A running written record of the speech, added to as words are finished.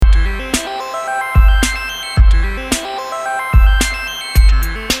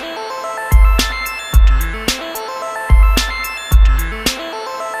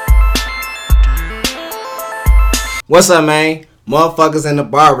What's up, man? Motherfuckers in the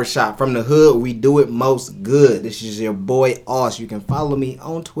barbershop. From the hood, we do it most good. This is your boy, Oss. You can follow me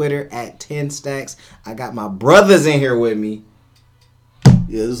on Twitter at 10stacks. I got my brothers in here with me.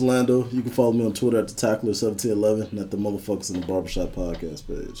 Yeah, this is Lando. You can follow me on Twitter at the Tackler1711 and at the Motherfuckers in the Barbershop podcast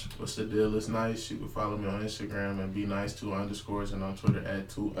page. What's the deal? It's nice. You can follow me on Instagram and be nice 2_ and on Twitter at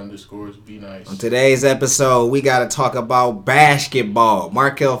 2_ be nice. On today's episode, we got to talk about basketball.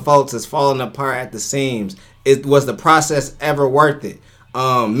 Markelle Fultz is falling apart at the seams. Was the process ever worth it?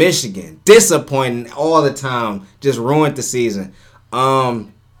 Michigan, disappointing all the time. Just ruined the season.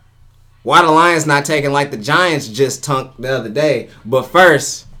 Why the Lions not taking like the Giants just tunked the other day? But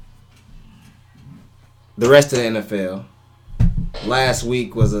first, the rest of the NFL. Last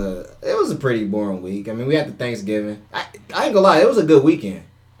week was a pretty boring week. I mean, we had the Thanksgiving. I ain't gonna lie, it was a good weekend.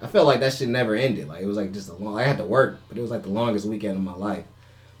 I felt like that shit never ended. Like it was like just I had to work, but it was like the longest weekend of my life.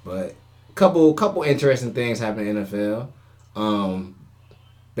 But couple interesting things happened in the NFL.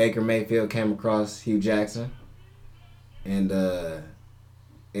 Baker Mayfield came across Hugh Jackson and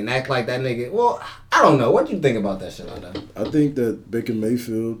act like that nigga. Well, I don't know. What do you think about that shit, Lando? I think that Baker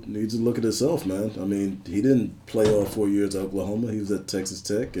Mayfield needs to look at himself, man. I mean, he didn't play all 4 years at Oklahoma. He was at Texas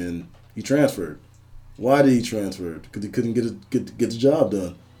Tech, and he transferred. Why did he transfer? Because he couldn't get the job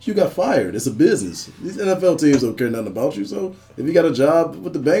done. You got fired. It's a business. These NFL teams don't care nothing about you. So if you got a job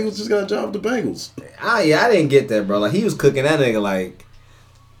with the Bengals, just got a job with the Bengals. I didn't get that, bro. Like he was cooking that nigga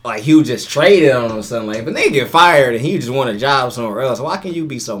like Hugh just traded on him or something. Like, if a nigga get fired and he just want a job somewhere else, why can you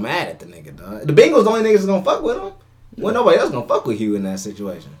be so mad at the nigga, dog? The Bengals the only niggas that's gonna fuck with him. Well, nobody else gonna fuck with Hugh in that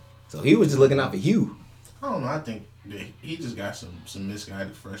situation. So he was just looking out for Hugh. I don't know. I think that he just got some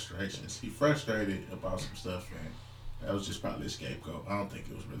misguided frustrations. He frustrated about some stuff, and that was just probably a scapegoat. I don't think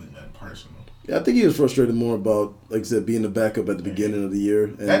it was really nothing personal. Yeah, I think he was frustrated more about, like I said, being the backup at the beginning of the year.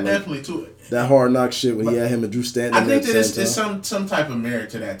 And that definitely, too. That hard knock shit when he had him and Drew Stanton. I think that it's some type of merit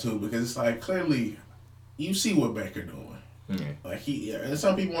to that, too, because it's like, clearly, you see what Baker doing. Mm-hmm. Like, and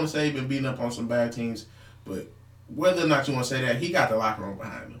some people want to say he's been beating up on some bad teams, but whether or not you want to say that, he got the locker room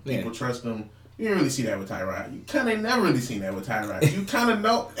behind him. People trust him. You didn't really see that with Tyrod. You kind of never really seen that with Tyrod. You kind of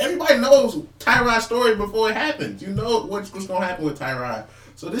know. Everybody knows Tyrod's story before it happens. You know what's going to happen with Tyrod.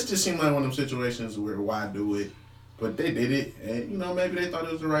 So this just seemed like one of them situations where why do it? But they did it. And, maybe they thought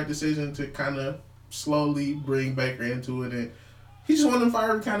it was the right decision to kind of slowly bring Baker into it. And he's just one of them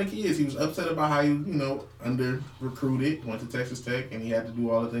fiery kind of kids. He was upset about how he, under-recruited, went to Texas Tech, and he had to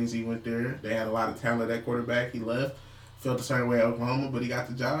do all the things he went there. They had a lot of talent at quarterback. He left. Felt the same way at Oklahoma, but he got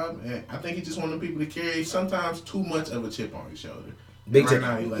the job, and I think he's just one of the people to carry sometimes too much of a chip on his shoulder. Big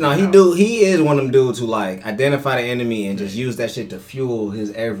right now, he is one of them dudes who like identify the enemy and just use that shit to fuel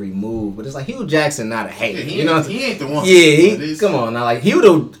his every move. But it's like Hugh Jackson, not a hater. He ain't the one. Yeah, come on now, like if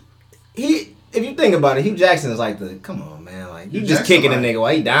you think about it, Hugh Jackson is like come on man, like you just kicking a nigga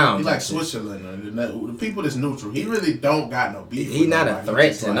while he down. He like Switzerland, the people that's neutral. He really don't got no beef. He not a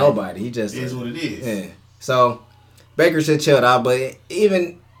threat to nobody. He just is what it is. Yeah. So Baker should chill out, but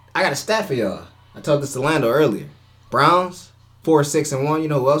even I got a stat for y'all. I told this to Lando earlier. Browns 4-6-1. You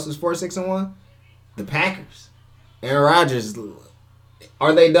know who else is 4-6-1? The Packers. Aaron Rodgers.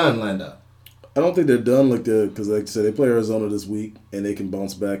 Are they done, Lando? I don't think they're done because like I said, they play Arizona this week and they can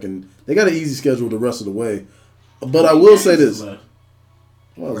bounce back and they got an easy schedule the rest of the way. But I will say this.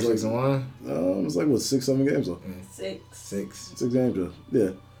 4-6-1. It's like what 6-7 games though. 6 games though. Yeah.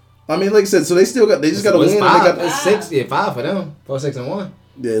 I mean, like I said, so they just got to win. It's 5 for them. 4-6-1.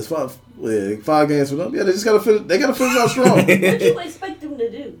 Yeah, it's 5. Yeah, 5 games for them. Yeah, they just got to finish. They got to finish out strong. What do you expect them to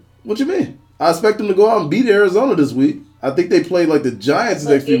do? What you mean? I expect them to go out and beat Arizona this week. I think they play like the Giants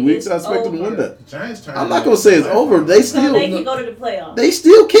the next few weeks. I expect them to win that. I'm not gonna say it's over. They still they can go to the playoffs. They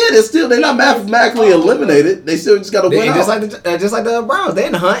still can. They're not mathematically eliminated. They still just got to win out. Just like the Browns, they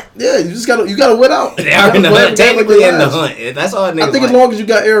in the hunt. Yeah, you got to win out. They are in the hunt. Technically in the hunt. That's all. I think as long as you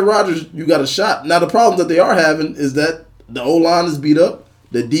got Aaron Rodgers, you got a shot. Now the problem that they are having is that the O-line is beat up.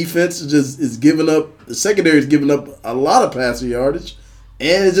 The defense is giving up. The secondary is giving up a lot of passing yardage.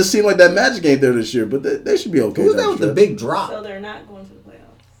 And it just seemed like that magic ain't there this year, but they should be okay. Who's that with the big drop? So they're not going to the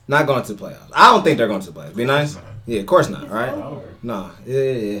playoffs. Not going to the playoffs. I don't think they're going to the playoffs. Be nice? Yeah, of course not, right? No.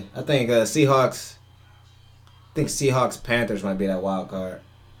 Yeah. I think Seahawks. Panthers might be that wild card.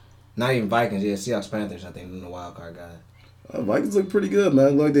 Not even Vikings. Yeah, Seahawks, Panthers. I think in the wild card guys. Vikings look pretty good,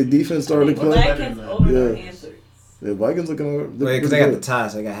 man. Like their defense started to play. Vikings over the Panthers. Yeah, Vikings looking. Because they got the tie,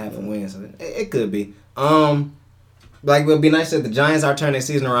 so they got half a win. So it could be. Like, it would be nice if the Giants are turning their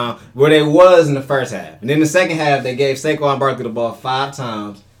season around where they was in the first half. And then the second half, they gave Saquon Barkley the ball 5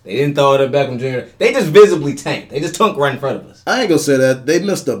 times. They didn't throw it at Beckham Jr. They just visibly tanked. They just took right in front of us. I ain't gonna say that. They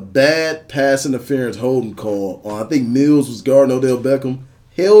missed a bad pass interference holding call on, I think Mills was guarding Odell Beckham.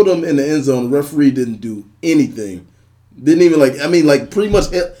 Held him in the end zone. The referee didn't do anything. Didn't even pretty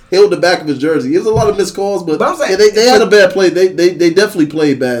much held the back of his jersey. It was a lot of missed calls, but I'm saying, they had a bad play. They definitely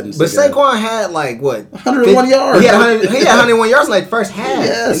played bad. But Saquon had 101 yards. He had 101 yards in first half,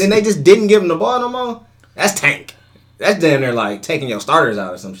 yes. and then they just didn't give him the ball no more. That's tank. That's damn near taking your starters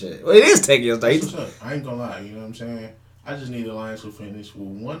out or some shit. Well, it is taking your starters. I ain't gonna lie, you know what I'm saying? I just need the Lions to finish with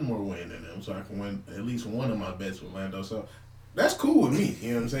one more win in them so I can win at least one of my bets with Lando. So that's cool with me.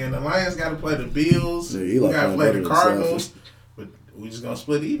 You know what I'm saying? The Lions got to play the Bills. Yeah, we got to play the Cardinals. But we just going to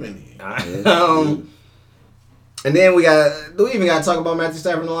split even here. And then do we even got to talk about Matthew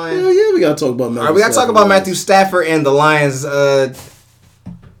Stafford and the Lions? Yeah, we got to talk about Matthew Stafford. All right, we got to talk about Matthew Stafford and the Lions.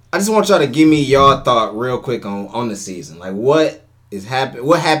 I just want y'all to give me y'all thought real quick on the season. What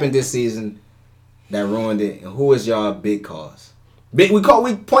happened this season that ruined it, and who is y'all big cause? We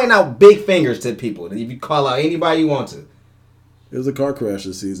point out big fingers to people. If you call out anybody you want to. It was a car crash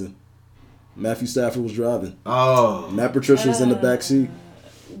this season. Matthew Stafford was driving. Oh. Matt Patricia was in the back seat.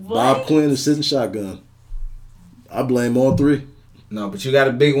 Bob Quinn is sitting shotgun. I blame all three. No, but you got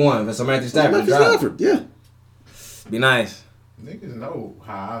a big one. That's Matthew Stafford. Matthew Stafford, yeah. Be nice. Niggas know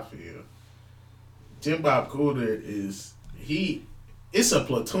how I feel. Jim Bob Cooter it's a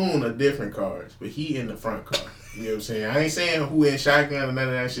platoon of different cars, but he in the front car. You know what I'm saying? I ain't saying who in shotgun or none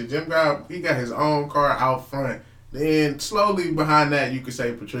of that shit. Jim Bob, he got his own car out front. Then slowly behind that, you could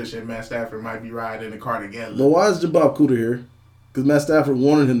say Patricia and Matt Stafford might be riding in the car together. But why is Jim Bob Cooter here? Because Matt Stafford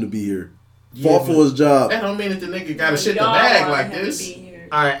wanted him to be here. Fought for his job. That don't mean that the nigga got to shit the bag like this.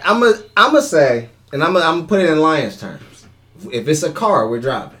 All right, I'm gonna say, and I'm gonna put it in Lions terms. If it's a car we're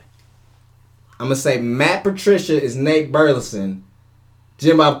driving, I'm gonna say Matt Patricia is Nate Burleson,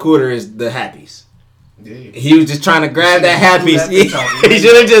 Jim Bob Cooter is the Happies. Yeah. He was just trying to grab that Happies. He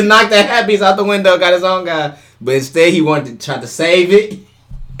should have just knocked that Happies out the window, got his own guy. But instead, he wanted to try to save it,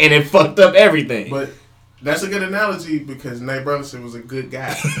 and it fucked up everything. But that's a good analogy because Nate Burleson was a good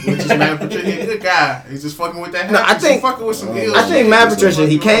guy. Which is Matt Patricia, a good guy. He's just fucking with that Happies. No, I think fucking with some heels. I think Matt Patricia,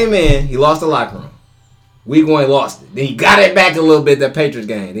 he came in, he lost the locker room. Week 1, he lost it. Then he got it back a little bit that Patriots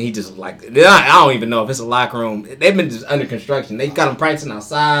game. Then he just I don't even know if it's a locker room. They've been just under construction. They got him practicing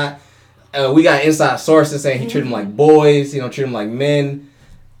outside. We got inside sources saying he treated them like boys. He don't treat them like men.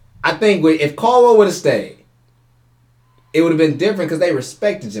 I think if Caldwell would have stayed, it would have been different because they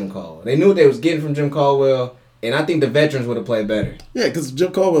respected Jim Caldwell. They knew what they was getting from Jim Caldwell, and I think the veterans would have played better. Yeah, because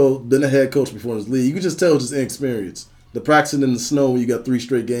Jim Caldwell been a head coach before in this league. You can just tell just inexperience. The practicing in the snow when you got 3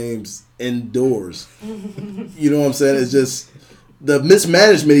 straight games indoors. You know what I'm saying? It's just the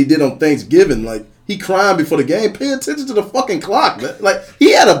mismanagement he did on Thanksgiving. He crying before the game. Pay attention to the fucking clock, man.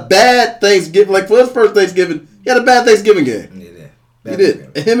 He had a bad Thanksgiving. For his first Thanksgiving, he had a bad Thanksgiving game. He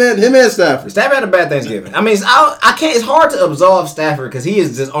did. Him and Stafford. Stafford had a bad Thanksgiving. I mean, I can't. It's hard to absolve Stafford because he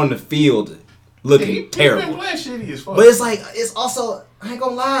is just on the field looking terrible. He's been playing shitty as fuck. But it's also, I ain't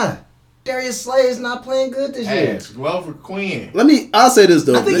gonna lie, Darius Slay is not playing good this year. Glover Quinn. I'll say this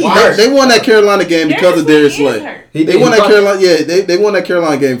though. I think They won that Carolina game because of Darius Slay. They won that Carolina. Yeah, they won that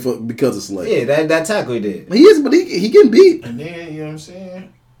Carolina game because of Slay. Yeah, that tackle he did. He is, but he getting beat. And then you know what I'm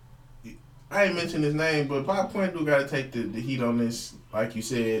saying. I ain't mentioned his name, but Bob Quinn do got to take the heat on this. Like you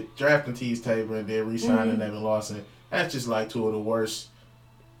said, drafting Tease Tabor and then re-signing Evan Lawson. That's just 2 of the worst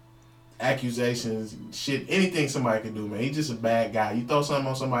accusations, shit, anything somebody can do, man. He's just a bad guy. You throw something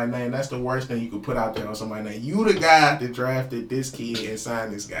on somebody's name, that's the worst thing you could put out there on somebody's name. You the guy that drafted this kid and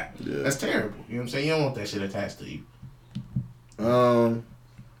signed this guy. Yeah. That's terrible. You know what I'm saying? You don't want that shit attached to you.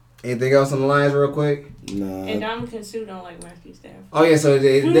 Anything else on the Lions real quick? Nah. And Ndamukong Suh don't like Matthew Stafford. Oh yeah, so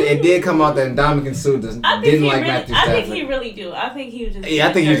it did come out that Ndamukong Suh didn't like Matthew Stafford. I think he really do. I think he was just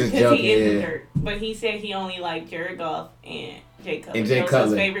I think he was just joking. He is a dirt. But he said he only liked Jared Goff and Jay Cutler. And Jay Cutler.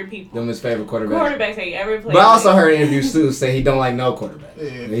 His favorite people. Them his favorite quarterbacks. Quarterbacks that he ever played. But I also heard an interview Suh say he don't like no quarterback.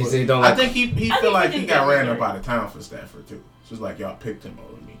 Yeah, he said he don't like. I think he feel like he got ran up out of town for Stafford too. It's just like y'all picked him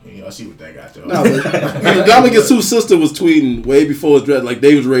over me. And y'all see what that got to. No, Ndamukong Suh's sister was tweeting way before his draft,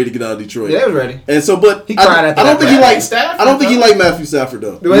 they was ready to get out of Detroit. Yeah, they was ready. And so, but he cried after I don't think he liked Stafford. I don't think he liked Matthew Stafford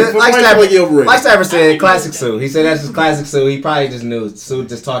though. Like Stafford said, classic Suh. He said that's just classic Suh. He probably just knew Suh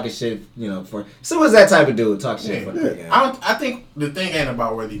just talking shit. For Suh was that type of dude, talk shit. I think the thing ain't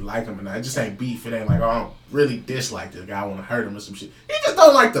about whether you like him or not. It just ain't beef. It ain't I don't really dislike this guy. I want to hurt him or some shit. He just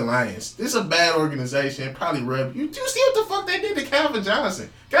don't like the Lions. This is a bad organization. Probably rub you. Do you see what the fuck they did to Calvin Johnson?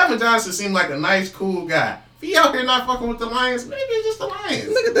 Calvin Johnson seemed like a nice, cool guy. If he out here not fucking with the Lions, maybe it's just the Lions.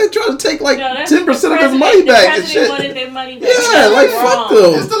 Nigga, they trying to take like No, that's 10% the of his money the back and president shit. wanted their money back. Yeah, That's like wrong. fuck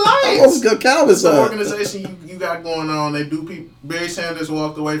them. It's the Lions. I was good Calvin It's the side. organization you got going on. They do people. Barry Sanders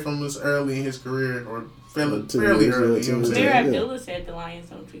walked away from this early in his career, or fairly 2 early. years, You know what I'm yeah, 2 saying? years. Mayor Yeah. Abdullah said the Lions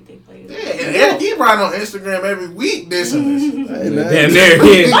don't treat their players. Yeah, and Eric Ebron on Instagram every week dissing us. Hey man. Damn, there it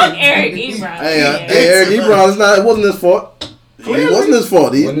is. Fuck Eric Ebron. Hey, Eric Ebron, it wasn't his fault. It wasn't his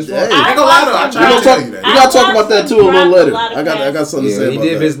fault. Wasn't his fault. Hey, I ain't gonna lie to you, I tried to tell you that. we gotta talk about that too a little later. lot of I got something to Yeah, say he about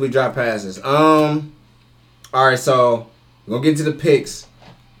did that. visibly drop passes. All right, so we're gonna get to the picks.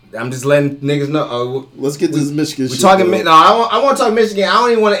 I'm just letting niggas know. Let's get this Michigan We're shit. talking. though. No, I want to talk Michigan. I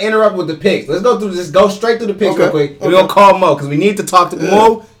don't even want to interrupt with the picks. Let's go through. Just go straight through the picks Okay, real quick. okay. We're gonna call Mo because we need to talk to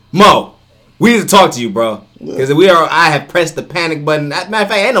Mo. Mo, we need to talk to you, bro. Because I have pressed the panic button. Matter of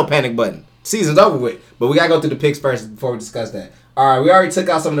fact, ain't no panic button. Season's over with. But we gotta go through the picks first before we discuss that. All right, we already took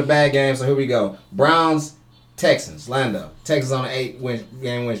out some of the bad games, so here we go. Browns, Texans, Lando. Texans on an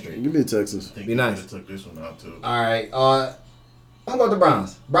 8-game win streak. Give me Texas. I think Be nice. they took this one out too. All right, I'm going with the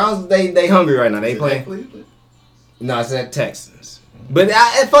Browns. Browns, they hungry right now. They playing. Cleveland? No, I said Texans. But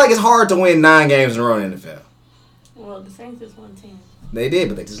I feel like it's hard to win 9 games in a row in the NFL. Well, the Saints just won 10. They did,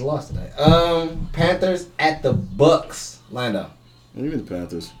 but they just lost tonight. Panthers at the Bucks. Lando, Give me the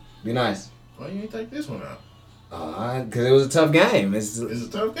Panthers. be nice. Why you ain't take this one out? Because it was a tough game. It's It's a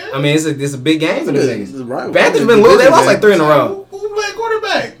tough game. I mean, it's a big game for the It's niggas. a rival. Panthers been losing. They lost like 3 in a row. Who played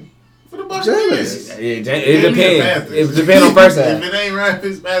quarterback for the Buccaneers? Jameis. It Give me the depends. Panthers. It depends on first half. If it ain't Ryan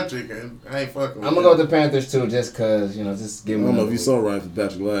Fitzpatrick, I ain't fucking with I'm gonna go with the Panthers too, just cause just give I them. don't know if you saw Ryan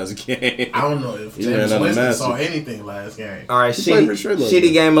Fitzpatrick last game. I don't know if He ran James out of Winston massive. saw anything last game. All right, He played for sure shitty last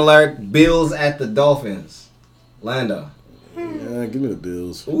game. game alert. Bills at the Dolphins. Lando. Yeah, give me the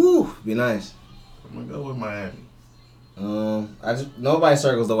Bills. Ooh, be nice. I'm gonna go with Miami. Nobody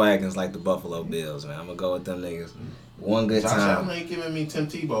circles the wagons like the Buffalo Bills, man. I'm gonna go with them niggas. One good Josh Allen time. ain't giving me Tim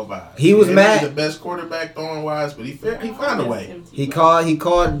Tebow vibes. He was ain't mad. the best quarterback throwing wise, but he found a way. He called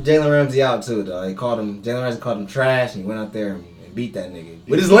Jalen Ramsey out too, though. Jalen Ramsey called him trash, and he went out there and beat that nigga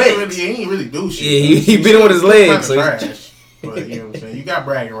with his legs. He ain't really do shit. Yeah, he beat him with his legs. So Kinda he's- trash. But you know what I'm saying? You got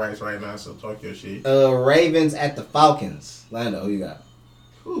bragging rights right now, so talk your shit. Ravens at the Falcons. Lando, who you got?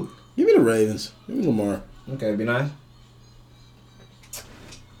 Whew. Give me the Ravens. Give me Lamar. Okay, be nice.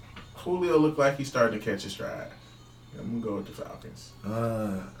 Julio looked like he's starting to catch his stride. I'm gonna go with the Falcons.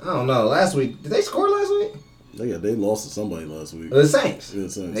 I don't know. Last week, did they score last week? They lost to somebody last week. The Saints. Yeah,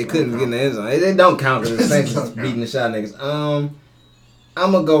 Saints. They couldn't get in the end zone. They don't count because the Saints was beating the shot niggas.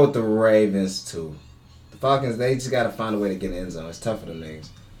 I'm gonna go with the Ravens too. The Falcons, they just gotta find a way to get in the end zone. It's tough for them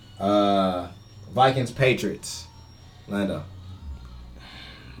niggas. Vikings, Patriots. Lando,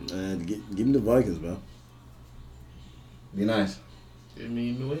 Man, give me the Vikings, man. be nice. Give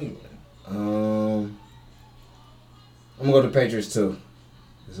me New England. I'm gonna go to the Patriots too.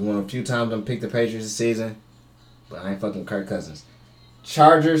 This is one of the few times I'm picked the Patriots this season, but I ain't fucking Kirk Cousins.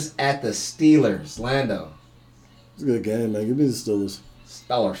 Chargers at the Steelers. Lando, It's a good game, man. Give me the Steelers.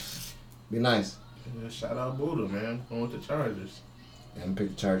 Steelers, be nice. Yeah, shout out Buddha, man. Going with the Chargers. I'm gonna pick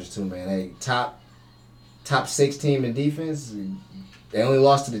the Chargers too, man. Hey, top 6 team in defense. They only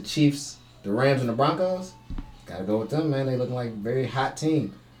lost to the Chiefs, the Rams, and the Broncos. Gotta go with them, man. They looking like a very hot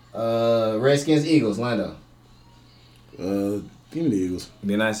team. Redskins, Eagles, Lando. Give me the Eagles.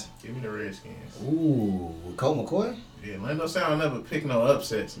 Be nice. Give me the Redskins. Ooh, Colt McCoy. Yeah, Lando Sound never pick no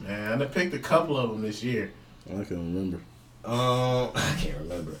upsets, man. I done picked a couple of them this year. I can't remember. I can't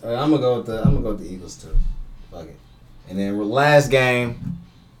remember. I'm gonna go with the Eagles too. Fuck it. And then last game,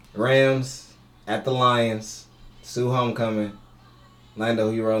 Rams at the Lions. Sue homecoming. Lando,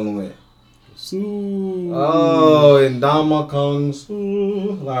 who you rolling with? Sue. Oh, and Dama Kong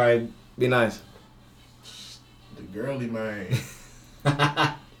Sue. All right, be nice. The girly man.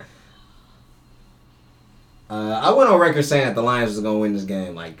 I went on record saying that the Lions was gonna win this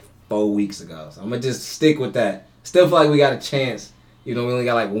game like 4 weeks ago, so I'm gonna just stick with that. Still feel like we got a chance. You know, we only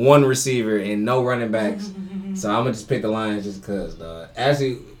got like one receiver and no running backs, so I'm gonna just pick the Lions just cause.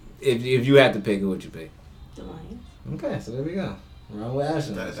 Actually, if you had to pick, who would you pick? The Lions. Okay, so there we go. Wrong with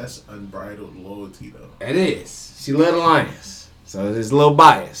Ashley. That's unbridled loyalty, though. It is. She love the Lions, so there's a little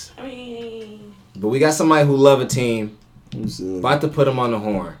bias. I mean, But we got somebody who love a team. Let me see. About to put him on the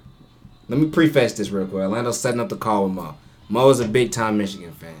horn. Let me preface this real quick. Orlando's setting up the call with Mo. Mo is a big time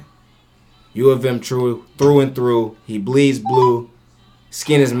Michigan fan. U of M true through and through. He bleeds blue.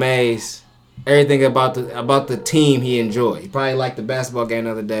 Skin is maize. Everything about the team he enjoyed. He probably liked the basketball game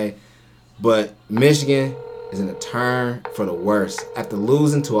the other day. But Michigan is in a turn for the worse. After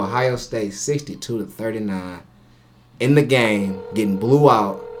losing to Ohio State 62-39 in the game, getting blew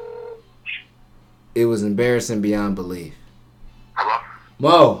out. It was embarrassing beyond belief.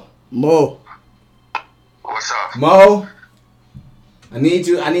 Hello? Mo. What's up? Mo. I need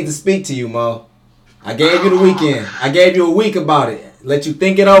to speak to you, Mo. I gave you the weekend. I gave you a week about it. Let you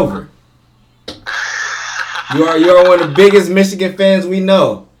think it over. You are one of the biggest Michigan fans we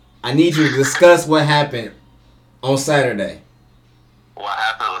know. I need you to discuss what happened on Saturday. What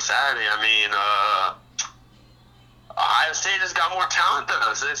happened on Saturday? I mean, Ohio State has got more talent than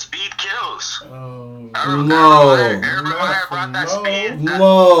us. Speed kills. Urban Meyer brought that speed.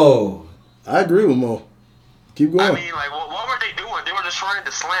 Mo. I agree with Mo. Keep going. I mean, like, what were they doing? They were just running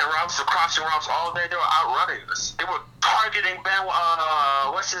the slant routes, the crossing routes all day. They were outrunning us. They were targeting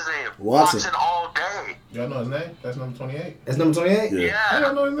what's his name? Watson all day. Y'all know his name? That's number 28? That's number 28? Yeah. I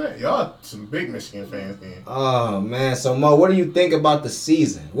don't know his name. Y'all some big Michigan fans then. Oh, man. So, Mo, what do you think about the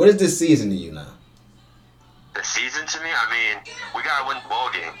season? What is this season to you now? The season to me, I mean, we got to win the bowl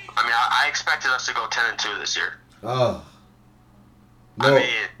game. I mean, I expected us to go 10-2 this year. Oh. No, I mean,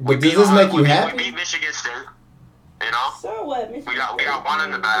 but does this make you happy? We beat Michigan State, you know? So what? Michigan We got one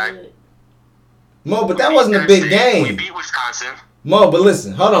in the bag. Mo, but that wasn't a big We game. beat Wisconsin. Mo, but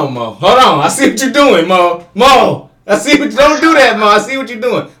listen. Hold on, Mo. Hold on. I see what you're doing, Mo. Mo. I see what you... Don't do that, Mo. I see what you're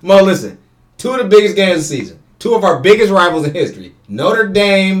doing. Mo, listen. 2 of the biggest games of the season. 2 of our biggest rivals in history. Notre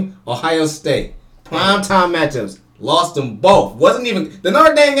Dame, Ohio State. Primetime matchups. Lost them both. Wasn't even... The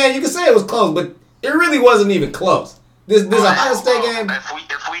Notre Dame game, you can say it was close, but it really wasn't even close. This Ohio State game... If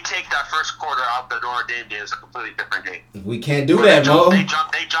we take that first quarter out, the Notre Dame game is a completely different game. We can't do that, Mo. They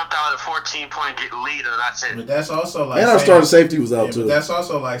jumped out of a 14-point lead, and that's it. But that's also like and our starting safety was out, too. But that's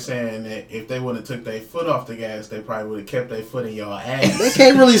also like saying that if they would have took their foot off the gas, they probably would have kept their foot in y'all ass. They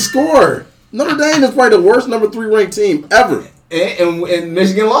can't really score. Notre Dame is probably the worst number 3 ranked team ever. And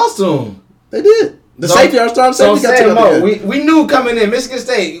Michigan lost to them. They did. The safety, our starting safety got to Mo, we knew coming in, Michigan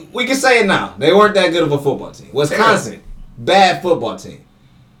State, we can say it now. They weren't that good of a football team. Wisconsin, bad football team.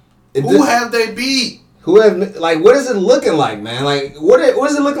 Who have they beat? What is it looking like, man? Like, what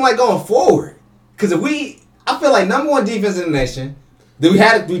is it looking like going forward? Because I feel like number 1 defense in the nation,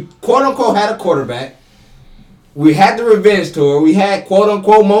 we quote unquote had a quarterback. We had the revenge tour. We had quote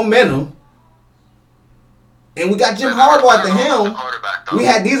unquote momentum. And we got Jim Harbaugh at the helm.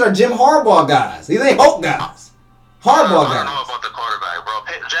 These are Jim Harbaugh guys. These ain't Hope guys. Harbaugh guys. I don't know about the quarterback, bro.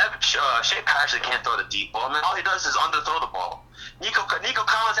 Shea Patterson can't throw the deep ball. Man, all he does is underthrow the ball. Nico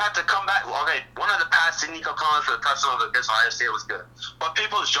Collins had to come back. Okay, one of the passes to Nico Collins for the touchdown against Ohio State was good. But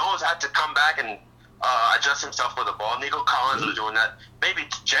Peoples-Jones had to come back and adjust himself with the ball. Nico Collins was doing that. Maybe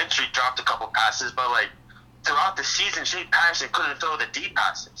Gentry dropped a couple passes, but like throughout the season, Shea Patterson couldn't throw the deep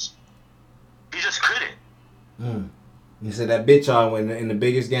passes. He just couldn't. You said that bitch on in the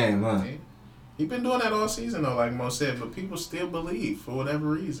biggest game, huh? He been doing that all season though, like Mo said, but people still believe for whatever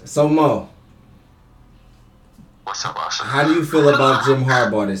reason. So Mo, what's up, Austin? how do you feel about Jim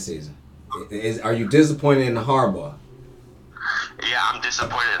Harbaugh this season? Are you disappointed in the Harbaugh? Yeah, I'm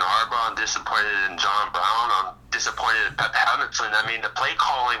disappointed in Harbaugh. I'm disappointed in John Brown. I'm disappointed in Pep Hamilton. I mean, the play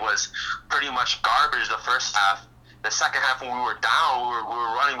calling was pretty much garbage the first half. The second half, when we were down, we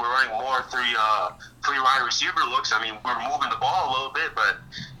were running more three wide receiver looks. I mean, we were moving the ball a little bit, but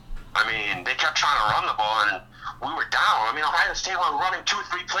I mean, they kept trying to run the ball, and we were down. I mean, Ohio State was running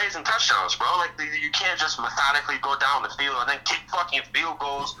 2-3 plays and touchdowns, bro. Like, you can't just methodically go down the field and then kick fucking field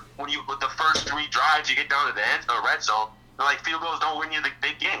goals with the first 3 drives you get down to the red zone. Like, field goals don't win you the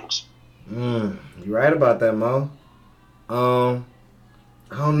big games. You're right about that, Mo. I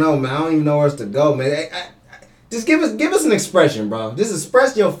don't know, man. I don't even know where else to go, man. Just give us an expression, bro. Just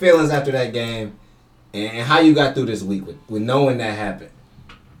express your feelings after that game and how you got through this week with knowing that happened.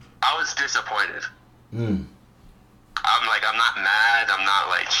 I was disappointed. I'm not mad. I'm not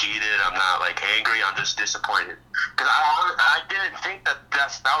like cheated. I'm not like angry. I'm just disappointed because I didn't think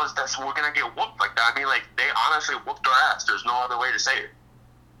that's we're gonna get whooped like that. I mean, like they honestly whooped our ass. There's no other way to say it.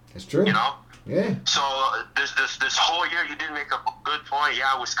 It's true. You know. Yeah. So this whole year, you did make a good point.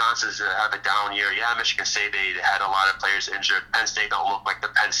 Yeah, Wisconsin's had a down year. Yeah, Michigan State, they had a lot of players injured. Penn State don't look like the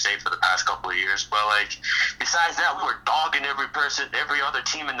Penn State for the past couple of years. But like, besides that, we were dogging every other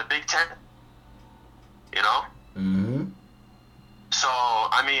team in the Big Ten. You know. So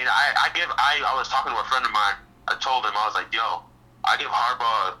I mean, I was talking to a friend of mine. I told him, I was like, yo, I give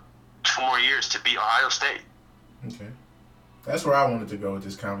Harbaugh 2 more years to beat Ohio State. Okay. That's where I wanted to go with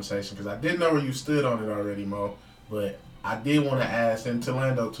this conversation because I didn't know where you stood on it already, Mo. But I did want to ask, and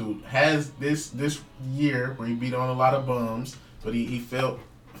Orlando too, has this year where he beat on a lot of bums, but he fell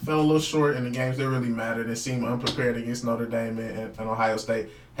a little short in the games that really mattered and seemed unprepared against Notre Dame and Ohio State.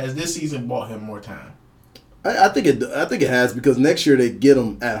 Has this season bought him more time? I think it has because next year they get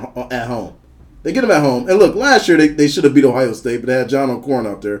him at home. They get them at home. And look, last year they should have beat Ohio State, but they had John O'Corn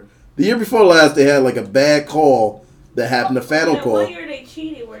out there. The year before last, they had like a bad call that happened, a final call. One year they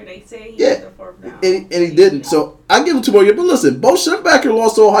cheated where they said he Yeah. was the fourth down. And he didn't. So I give him 2 more years. But listen, Bo Schembechler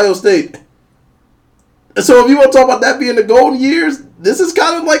lost to Ohio State. And so if you want to talk about that being the golden years, this is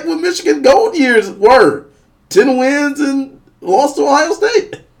kind of like what Michigan golden years were. 10 wins and lost to Ohio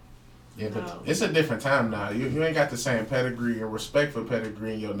State. Yeah, but it's a different time now. You ain't got the same pedigree or respect for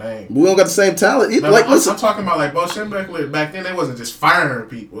pedigree in your name. We don't got the same talent. No, Listen. I'm talking about like Bo Schembechler. Back then, they wasn't just firing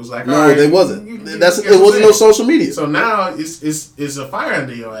people. It was like, No, all right, they wasn't. you It get wasn't what I'm no saying. social media. So now it's a fire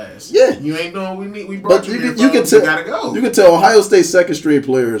under your ass. Yeah. You ain't doing what we But brought you here for. can tell, You gotta go. you can tell Ohio State second string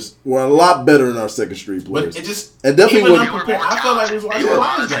players were a lot better than our second string But players. it just And definitely even wouldn't- unprepared. I felt like it was They watching were a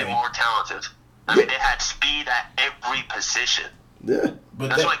Lions honestly game. more talented. I mean, they had speed at every position. Yeah. But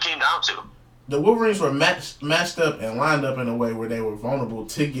That's what it came down to. the Wolverines were matched up and lined up in a way where they were vulnerable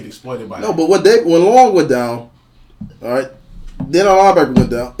to get exploited by. No, but when Long went down, all right, then our linebacker went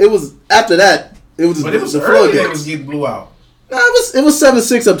down. It was after that. It was But it was the early. They floodgates. was getting blew out. No, it was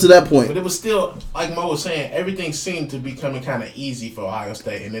 7-6 up to that point. But it was still, like Mo was saying, everything seemed to be coming kind of easy for Ohio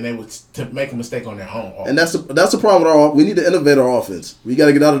State, and then they would to make a mistake on their own. And that's the problem with our. We need to innovate our offense. We got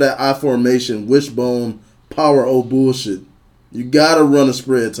to get out of that I formation, wishbone, power O bullshit. You got to run a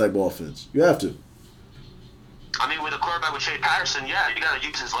spread type offense. You have to. I mean, with a quarterback with Shea Patterson, yeah, you got to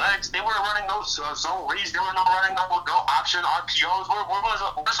use his legs. They weren't running those zone reads. They were not running no option RPOs. Where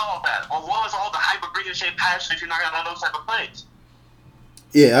was all that? Or what was all the hype of bringing Shea Patterson if you're not going to run those type of plays?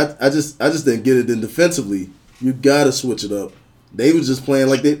 Yeah, I just didn't get it. Then defensively, you got to switch it up. They was just playing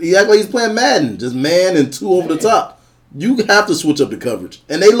like he acted like he's playing Madden, just man and 2 over the top. You have to switch up the coverage,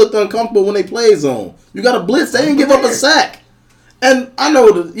 and they looked uncomfortable when they played zone. You got to blitz. They didn't give up a sack, and I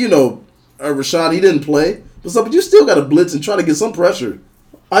know that Rashad, he didn't play. But you still got to blitz and try to get some pressure.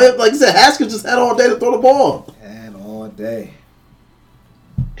 Like I said, Haskins just had all day to throw the ball. And all day.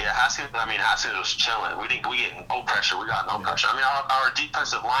 Yeah, Haskins was chilling. We getting no pressure. We got no pressure. I mean, our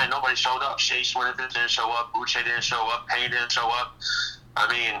defensive line, nobody showed up. Shea Swinton didn't show up. Uche didn't show up. Payne didn't show up. I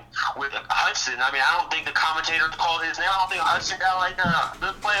mean, with Hudson, I don't think the commentator called his name. I don't think Hudson got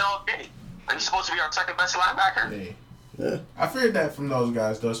good play all day. And he's supposed to be our second best linebacker. Yeah. I feared that from those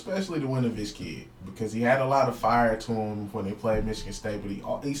guys, though, especially the Winovich kid, because he had a lot of fire to him when they played Michigan State.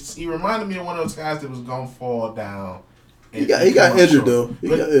 But he reminded me of one of those guys that was gonna fall down. He got injured though. He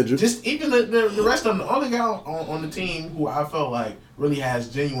got injured. Just even the rest of them, the only guy on the team who I felt like really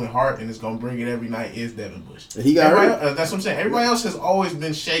has genuine heart and is gonna bring it every night is Devin Bush. And he got hurt. That's what I'm saying. Everybody else has always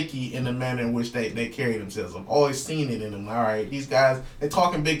been shaky in the manner in which they carry themselves. I've always seen it in them. All right, these guys, they're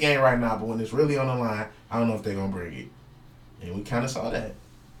talking big game right now, but when it's really on the line, I don't know if they're gonna bring it. And we kind of saw that.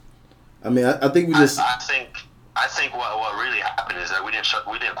 I mean, I think we just. I think what really happened is that we didn't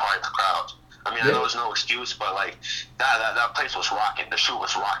quiet the crowd. I mean, I know it's no excuse, but like that place was rocking. The shoe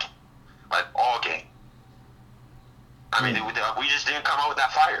was rocking, like all game. I mean, we just didn't come out with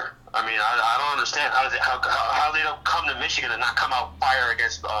that fire. I mean, I don't understand how they don't come to Michigan and not come out fire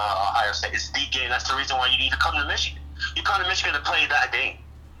against Ohio State. It's the game. That's the reason why you need to come to Michigan. You come to Michigan to play that game,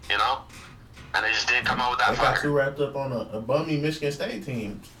 And they just didn't come out with that they fire. got too wrapped up on a bummy Michigan State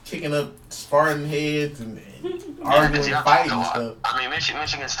team, kicking up Spartan heads and arguing, fighting and stuff. I mean,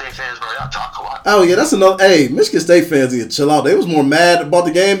 Michigan State fans, bro, y'all talk a lot. Oh yeah, that's another. Hey, Michigan State fans need to chill out. They was more mad about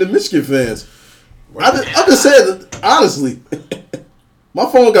the game than Michigan fans. I just said honestly. My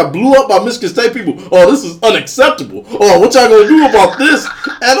phone got blew up by Michigan State people. Oh, this is unacceptable. Oh, what y'all gonna do about this?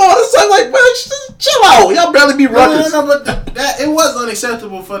 And all this, I'm like, man, chill out. Y'all barely beat Rutgers. No, but that it was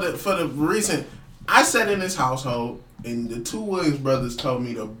unacceptable for the reason I sat in this household and the two Williams brothers told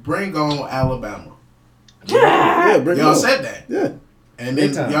me to bring on Alabama. Yeah, bring Y'all it on. said that. Yeah. And then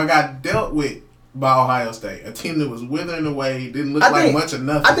Big time. y'all got dealt with by Ohio State, a team that was withering away, didn't look like much of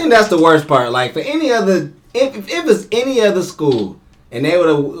nothing. I think that's the worst part. Like, for any other, if it was any other school, and they would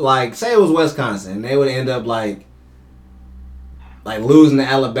have, like, say it was Wisconsin, and they would end up, like losing to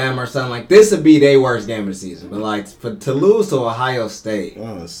Alabama or something, like, this would be their worst game of the season. But, like, to lose to Ohio State,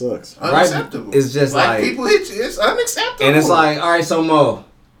 Oh, it sucks. Unacceptable. right, it's just like people hit you. It's unacceptable. and it's like, all right, so Mo,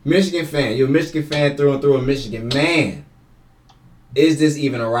 Michigan fan, you're a Michigan fan through and through, a Michigan man. Is this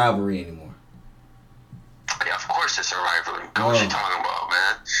even a rivalry anymore? Yeah, of course it's a rivalry. What you talking about,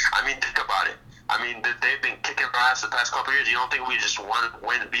 man? I mean, think about it. I mean, they've been kicking our ass the past couple of years. You don't think we just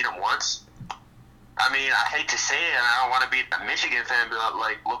win and beat them once? I mean, I hate to say it, and I don't want to be a Michigan fan, but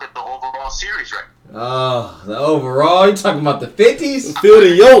like, look at the overall series, right? Oh, the overall, you talking about the 50s?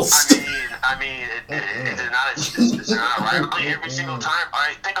 Fielding Yost. I mean, it's not a rivalry every single time. All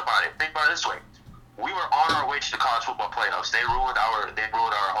right, think about it. Think about it this way: we were on our way to the college football playoffs. They ruined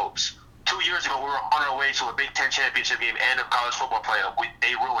our hopes. 2 years ago, we were on our way to a Big Ten championship game and a college football playoff.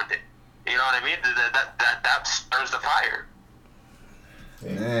 They ruined it. You know what I mean? That stirs the fire.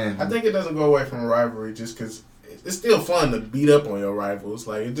 Yeah. I think it doesn't go away from a rivalry just because it's still fun to beat up on your rivals.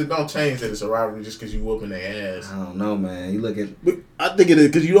 Like, it just don't change that it's a rivalry just because you whooping their ass. I don't know, man. You look at. But I think it is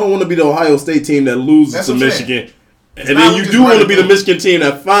because you don't want to be the Ohio State team that loses That's to what I'm Michigan. It's And not then what you you do just want to wanna be do. the Michigan team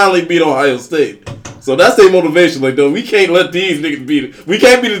that finally beat Ohio State. So that's their motivation. Like, though, we can't let these niggas beat it. We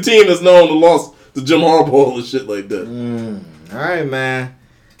can't be the team that's known to lost to Jim Harbaugh and shit like that. All right, man.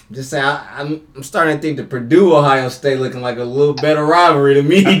 Just say I'm starting to think the Purdue Ohio State looking like a little better rivalry to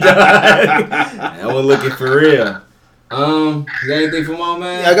me, dog. That one looking for real. You got anything for Mo,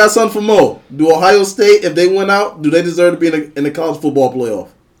 man? Yeah, I got something for Mo. Do Ohio State, if they went out, do they deserve to be in the college football playoff?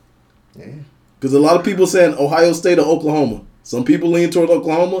 Yeah. Because a lot of people saying Ohio State or Oklahoma. Some people lean towards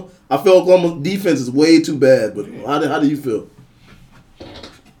Oklahoma. I feel Oklahoma's defense is way too bad. But how do you feel?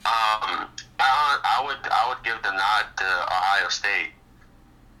 I would give the nod to Ohio State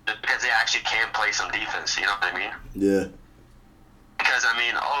because they actually can play some defense. You know what I mean? Yeah. Because I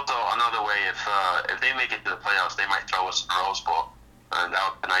mean, also another way, if they make it to the playoffs, they might throw us a Rose Bowl, and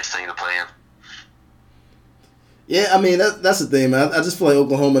that would be a nice thing to play in. Yeah, I mean that's the thing, man. I just feel like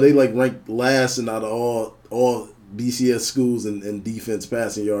Oklahoma, they like ranked last in out of all BCS schools in defense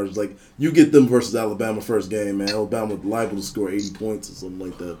passing yards. Like, you get them versus Alabama first game, man. Alabama liable to score 80 points or something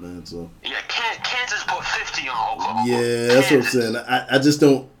like that, man. So Yeah, Kansas put 50 on Oklahoma. yeah, that's what I'm saying. I just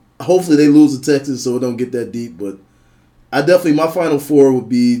don't. Hopefully they lose to Texas so it don't get that deep, but I definitely, my Final Four would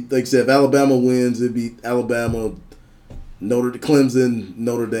be, like I said, if Alabama wins, it'd be Alabama, Clemson,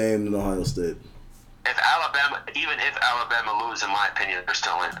 Notre Dame, and Ohio State. Even if Alabama loses, in my opinion, they're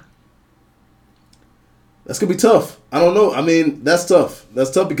still in. That's going to be tough. I don't know. I mean, that's tough.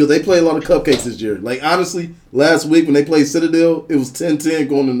 That's tough because they play a lot of cupcakes this year. Like, honestly, last week when they played Citadel, it was 10-10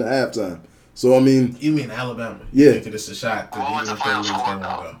 going into halftime. So, I mean... You mean Alabama? Yeah. Thinking it's a shot. What was the final score,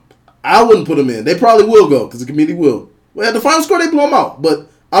 though? I wouldn't put them in. They probably will go because the committee will. Well, at the final score, they blow them out. But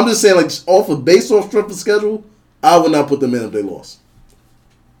I'm just saying, like, based off strength of schedule, I would not put them in if they lost.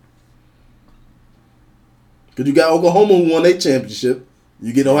 Because you got Oklahoma who won their championship.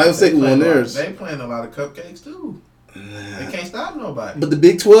 You get Ohio State who won theirs. They playing a lot of cupcakes, too. They can't stop nobody. But the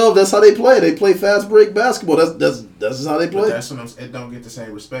Big 12, that's how they play. They play fast break basketball. That's just how they play. But that's what it don't get the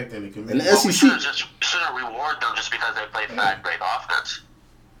same respect in the community. And the SEC. We shouldn't reward them just because they play fast break offense.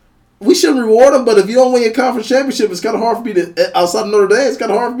 We shouldn't reward them, but if you don't win your conference championship, it's kind of hard for me to, outside of Notre Dame, it's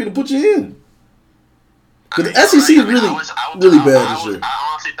kind of hard for me to put you in. Because the SEC is really bad this year. I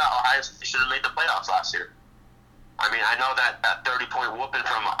honestly thought Ohio State should have made the playoffs last year. I mean, I know that 30-point whooping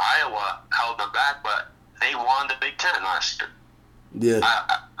from Iowa held them back, but they won the Big Ten last year. Yeah.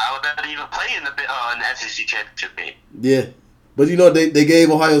 Alabama didn't even play in the SEC championship game. Yeah. But, you know, they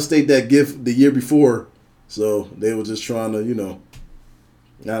gave Ohio State that gift the year before, so they were just trying to,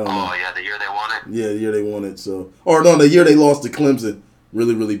 I don't know. Oh, yeah, the year they won it? Yeah, the year they won it. So, or no, the year they lost to Clemson,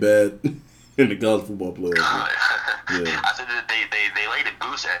 really, really bad in the college football playoff. Yeah. I said that they laid a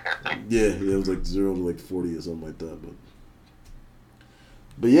goose egg, I think. Yeah, it was like 0 to 40 or something like that.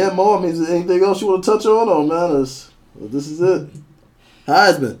 But yeah, Mo, I mean, is there anything else you want to touch on? Oh man, this is it.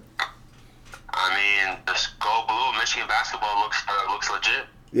 Heisman. I mean, just go blue. Michigan basketball looks legit.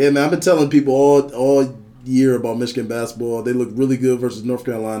 Yeah, man, I've been telling people all year about Michigan basketball. They look really good versus North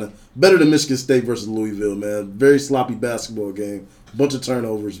Carolina. Better than Michigan State versus Louisville, man. Very sloppy basketball game. Bunch of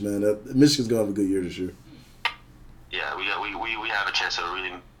turnovers, man. Michigan's gonna have a good year this year. Yeah, we have a chance of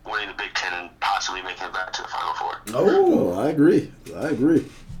really winning the Big Ten and possibly making it back to the Final Four. Oh, I agree.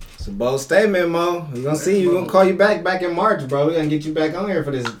 It's a bold statement, Mo. We're gonna see you. We're gonna call you back in March, bro. We're gonna get you back on here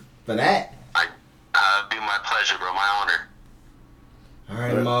for that. It'd be my pleasure, bro. My honor. All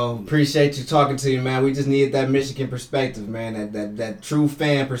right, Mo. Appreciate you talking to you, man. We just needed that Michigan perspective, man. That true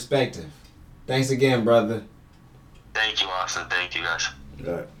fan perspective. Thanks again, brother. Thank you, Austin. Thank you, guys.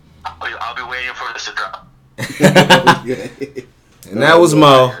 All right. I'll be waiting for this to drop. And that was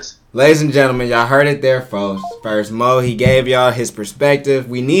Mo. Ladies and gentlemen, y'all heard it there first. Mo, he gave y'all his perspective.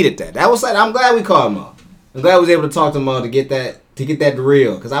 We needed that. I'm glad we called Mo. I'm glad we was able to talk to Mo to get that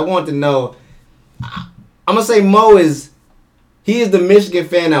real. Because I wanted to know. I'm gonna say Mo he is the Michigan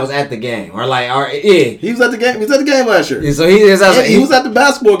fan that was at the game. He was at the game. He was at the game last year. Yeah, so he was at the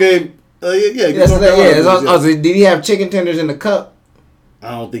basketball game. Did he have chicken tenders in the cup?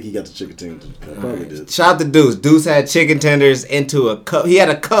 I don't think he got the chicken tenders. Probably did. Shout out to Deuce. Deuce had chicken tenders into a cup. He had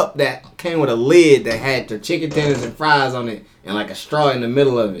a cup that came with a lid that had the chicken tenders and fries on it and like a straw in the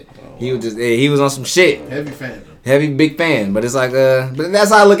middle of it. Oh, wow. He was on some shit. Heavy fan. Heavy big fan. But it's but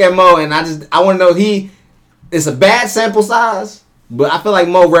that's how I look at Mo, and I want to know it's a bad sample size, But I feel like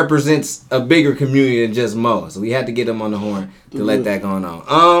Mo represents a bigger community than just Mo. So we had to get him on the horn to let that go on.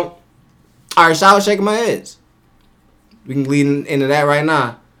 All right, shout out Shaking My Heads. We can lead into that right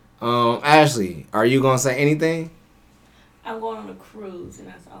now. Ashley, are you going to say anything? I'm going on a cruise, and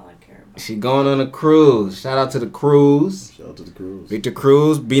that's all I care about. She going on a cruise. Shout out to the cruise. Shout out to the Cruz. Victor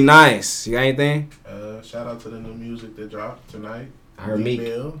Cruz, be nice. You got anything? Shout out to the new music that dropped tonight. I heard Meek.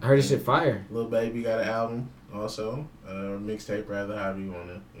 Mill. I heard this shit fire. Lil Baby got an album also, mixtape rather, however you want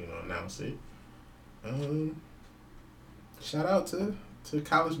to announce it. Shout out to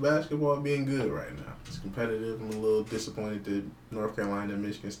college basketball being good right now. It's competitive. I'm a little disappointed that North Carolina and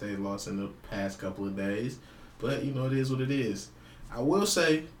Michigan State lost in the past couple of days, but it is what it is. I will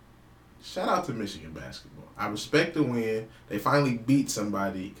say, shout out to Michigan basketball. I respect the win. They finally beat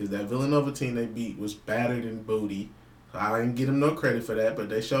somebody because that Villanova team they beat was battered and booty. I didn't give them no credit for that, but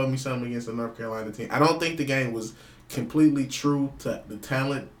they showed me something against the North Carolina team. I don't think the game was completely true to the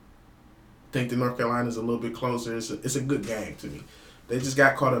talent. I think the North Carolina's a little bit closer. It's a good game to me. They just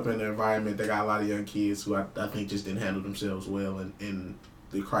got caught up in the environment. They got a lot of young kids who I think just didn't handle themselves well in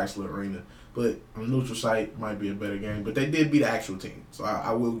the Chrysler Arena. But on a neutral site, might be a better game. But they did beat the actual team, so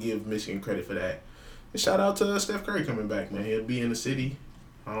I will give Michigan credit for that. And shout out to Steph Curry coming back, man. He'll be in the city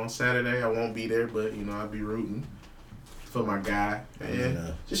on Saturday. I won't be there, but I'll be rooting for my guy.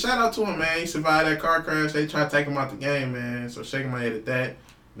 And just shout out to him, man. He survived that car crash. They tried to take him out the game, man. So shaking my head at that.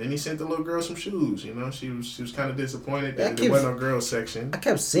 Then he sent the little girl some shoes. She was kind of disappointed that there wasn't no girls section. I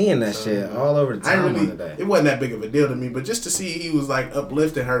kept seeing that shit all over the time today. It wasn't that big of a deal to me, but just to see he was like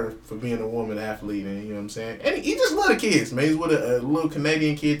uplifting her for being a woman athlete, and you know what I'm saying. And he just love the kids, man. He's with a little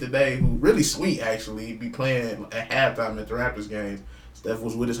Canadian kid today who really sweet actually. He'd be playing at halftime at the Raptors games. Steph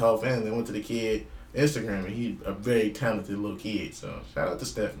was with his whole family. They went to the kid Instagram, and he's a very talented little kid. So shout out to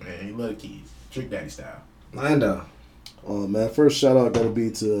Steph, man. He love the kids, Trick Daddy style. Lando. Oh man, first shout out gotta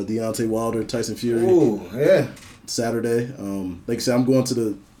be to Deontay Wilder, Tyson Fury. Ooh, yeah. Saturday. Like I said, I'm going to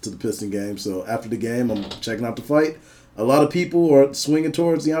the Piston game. So after the game, I'm checking out the fight. A lot of people are swinging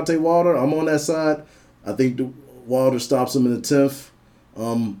towards Deontay Wilder. I'm on that side. I think Wilder stops him in the 10th.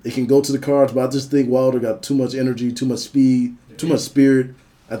 It can go to the cards, but I just think Wilder got too much energy, too much speed, too much spirit.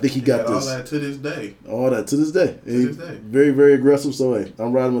 I think he got this. All that to this day. All that to this day. Very, very aggressive. So hey,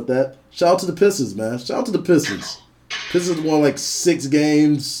 I'm riding with that. Shout out to the Pistons, man. Shout out to the Pistons. Pistons won like 6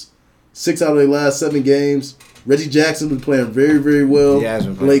 games, 6 out of their last 7 games. Reggie Jackson been playing very, very well. He has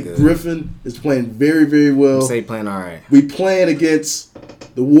been playing good. Griffin is playing very, very well. Say playing all right. We playing against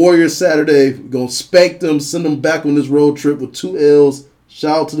the Warriors Saturday. We're going to spank them, send them back on this road trip with 2 L's.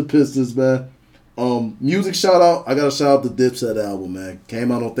 Shout out to the Pistons, man. Music shout out. I got to shout out the Dipset album, man. Came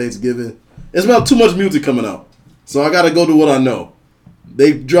out on Thanksgiving. It's about too much music coming out. So I got to go to what I know.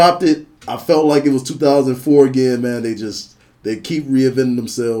 They dropped it. I felt like it was 2004 again, man. They keep reinventing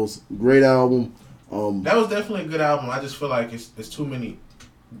themselves. Great album. That was definitely a good album. I just feel like it's too many.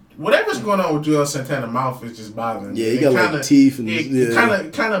 Whatever's going on with Joel Santana's mouth is just bothering me. Yeah, he got like teeth and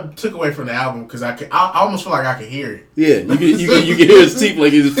it kind of took away from the album because I almost feel like I could hear it. Yeah, you can hear his teeth,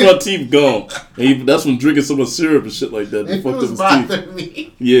 like his front teeth gone. And that's from drinking so much syrup and shit like that. It was bothering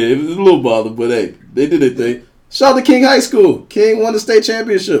me. Yeah, it was a little bothered, but hey, they did their thing. Shout out to King High School. King won the state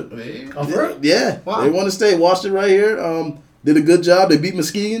championship. Yeah, wow. They won the state. Watched it right here. Did a good job. They beat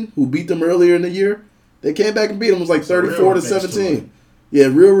Muskegon, who beat them earlier in the year. They came back and beat them. It was like 34-17. Yeah,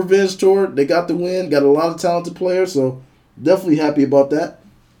 real revenge tour. They got the win. Got a lot of talented players, so definitely happy about that.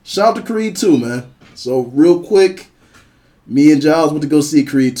 Shout out to Creed 2, man. So real quick, me and Giles went to go see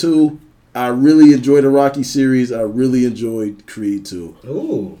Creed 2. I really enjoyed the Rocky series. I really enjoyed Creed 2.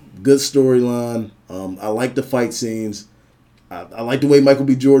 Ooh. Good storyline. I like the fight scenes. I like the way Michael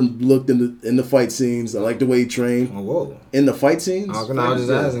B. Jordan looked in the fight scenes. I like the way he trained. Oh, whoa. In the fight scenes. I was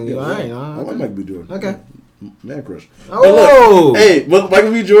just asking you. I like Michael B. Jordan. Okay. Man crush. Oh. Look, hey,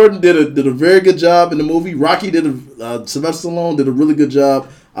 Michael B. Jordan did a very good job in the movie. Rocky Sylvester Stallone did a really good job.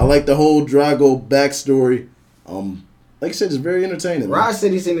 I like the whole Drago backstory. Like I said, it's very entertaining. Rod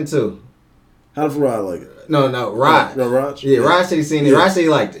said he seen it too. How did Rod like it? No, Rod. Rod? Yeah, Rod said he seen it. Yeah. Rod said he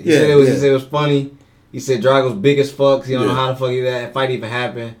liked it. He said it was funny. He said Drago's big as fuck. He don't know how the fuck that fight even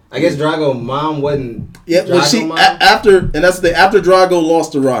happened. I guess Drago's mom wasn't. Yeah, well, after Drago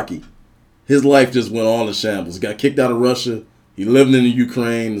lost to Rocky, his life just went all in shambles. He got kicked out of Russia. He lived in the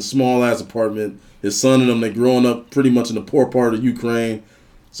Ukraine, a small ass apartment. His son and them, they growing up pretty much in the poor part of Ukraine.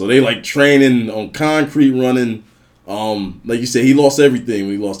 So they like training on concrete, running. Like you said, he lost everything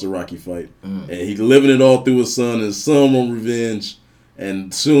when he lost the Rocky fight, and he living it all through his son. His son want revenge.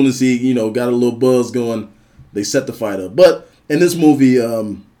 And as soon as he, got a little buzz going, they set the fight up. But in this movie,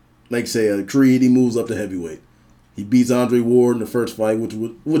 like say, Creed, he moves up to heavyweight. He beats Andre Ward in the first fight, which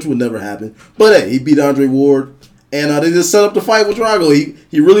would never happen. But hey, he beat Andre Ward, and they just set up the fight with Drago.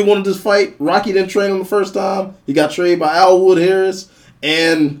 He really wanted this fight. Rocky didn't train him the first time. He got trained by Alwood Harris,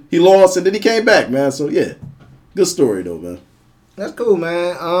 and he lost, and then he came back, man. So yeah, good story though, man. That's cool,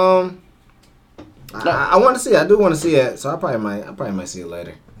 man. I want to see it. I do want to see it, so I probably might see it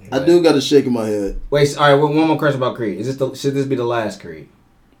later. I do got a shake in my head. Wait, all right. One more question about Creed. Should this be the last Creed?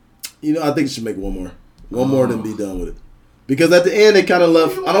 You know, I think it should make one more. One more than be done with it. Because at the end, they kind of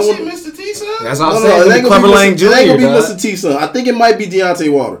left. You I don't want Mr. T, son? That's what I'm saying. It ain't gonna be Lane Jr. It ain't gonna be dog. Mr. T, son. I think it might be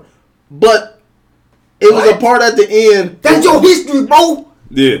Deontay Wilder. But it was a part at the end. That's your history, bro.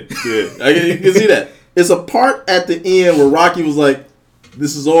 Yeah. You can see that. It's a part at the end where Rocky was like,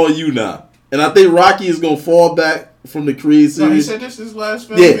 "This is all you now," and I think Rocky is gonna fall back from the Creed series. No, he said this is his last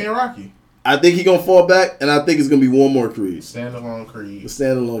film being Rocky. I think he's gonna fall back, and I think it's gonna be one more Creed. Standalone Creed. The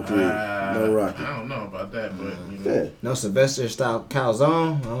standalone Creed, no Rocky. I don't know about that, but you know. Yeah. No Sylvester style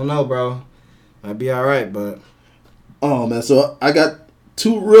calzone. I don't know, bro. Might be all right, but Oh man, so I got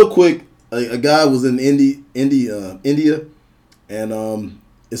two real quick. A guy was in India, and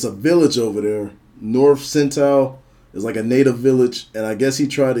it's a village over there, North Sintal. It's like a native village, and I guess he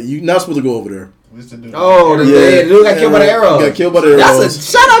tried to. You're not supposed to go over there. the dude got killed by the arrows. Got killed by the arrows.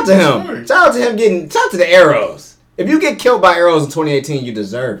 That's shout out to him. Shout out to him shout out to the arrows. If you get killed by arrows in 2018, you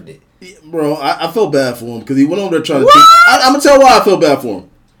deserved it. Bro, I felt bad for him because he went over there trying to. I'm gonna tell you why I felt bad for him.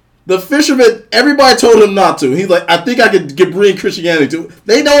 The fisherman, everybody told him not to. He's like, I think I could bring Christianity to.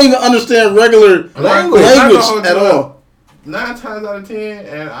 They don't even understand regular language at all. 9 times out of 10,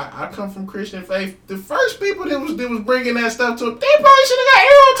 and I come from Christian faith. The first people that was bringing that stuff to him, they probably should have got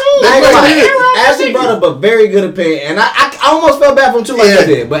arrow too. Ashley brought up a very good opinion, and I almost felt bad for him too, like you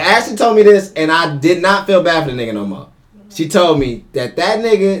did. But Ashley told me this, and I did not feel bad for the nigga no more. She told me that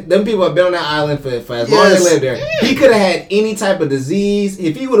nigga, them people have been on that island for as long as they lived there. Yeah. He could have had any type of disease.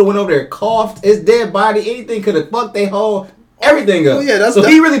 If he would have went over there, coughed, his dead body, anything could have fucked they whole everything up. Well, so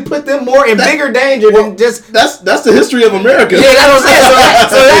he really put them more in bigger danger than just. That's the history of America. Yeah, that's what I'm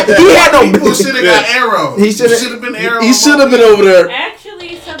saying. So he had no. People should have got arrows. He should have been arrows. He should have been over there.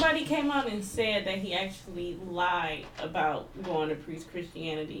 Actually, somebody came out and said that he actually lied about going to preach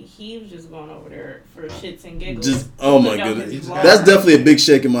Christianity. He was just going over there for shits and giggles. Oh my goodness, that's definitely a big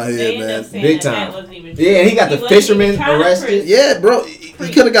shake in my head, man. Big time. Yeah, and he got the fisherman arrested. Yeah, bro,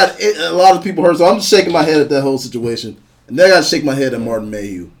 he could have got a lot of people hurt. So I'm just shaking my head at that whole situation. And then I got to shake my head at Martin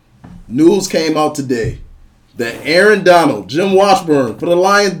Mayhew. News came out today that Aaron Donald, Jim Washburn, for the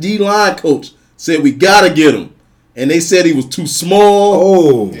Lions D-line coach, said we got to get him. And they said he was too small.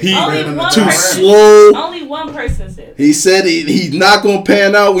 Oh, he too slow. Only one person said. He said he's not going to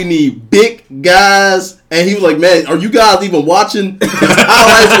pan out. We need big guys. And he was like, man, are you guys even watching his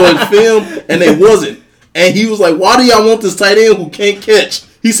highlights or his film? And they wasn't. And he was like, why do y'all want this tight end who can't catch?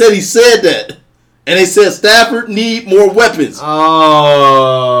 He said that. And they said Stafford need more weapons.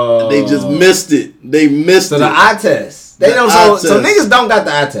 Oh. They just missed it. They missed it. So the eye test. They don't. So niggas don't got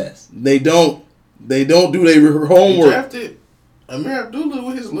the eye test. They don't. They don't do their homework. He drafted Amir Abdullah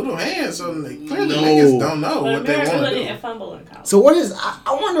with his little hands, so clearly niggas don't know what they want to do. Fumble in college. So what is?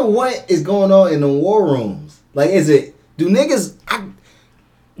 I wonder what is going on in the war rooms. Like, is it? Do niggas?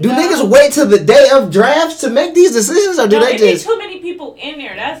 Niggas wait till the day of drafts to make these decisions, or do they just? Too many people in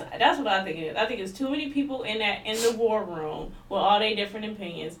there. That's what I think it is. I think it's too many people in the war room with all their different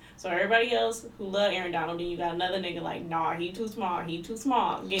opinions. So everybody else who love Aaron Donald, then you got another nigga like, nah, he too small,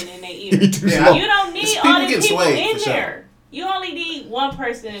 getting in their ear. You don't need all these people in there. You only need one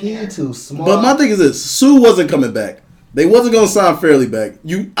person in there. He too small. But my thing is this: Sue wasn't coming back. They wasn't gonna sign Fairley back.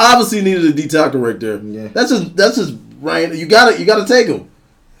 You obviously needed a D tackle right there. Yeah. That's just right. You gotta take him.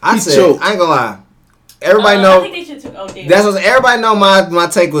 I ain't gonna lie. Everybody know. I think they should took Odell. That's what everybody know. My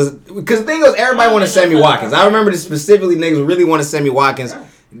take was because the thing was everybody wanted Sammy Watkins. I remember this specifically. Niggas really wanted Sammy Watkins.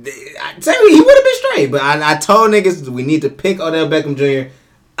 Sammy, he would have been straight, but I told niggas we need to pick Odell Beckham Jr.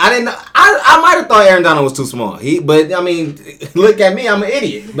 I didn't know. I might have thought Aaron Donald was too small. But I mean, look at me. I'm an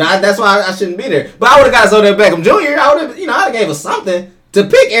idiot. But that's why I shouldn't be there. But I would have got Odell Beckham Jr. I would have, I'd have gave us something to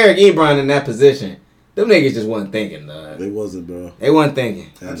pick Eric Ebron in that position. Them niggas just wasn't thinking, dog. They wasn't, bro. They wasn't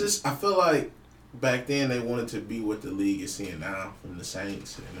thinking. I feel like back then they wanted to be what the league is seeing now from the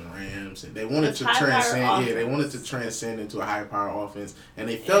Saints and the Rams, and they wanted to transcend. Yeah, they wanted to transcend into a high power offense, and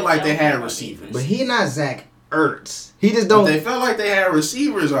they felt like they had receivers. But he not Zach Ertz. He just don't. But they felt like they had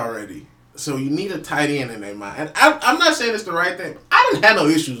receivers already. So you need a tight end in their mind. And I'm not saying it's the right thing. I didn't have no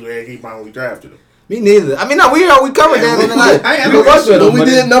issues with Eric Ebron when we drafted him. Me neither. I mean, no, we covered that. We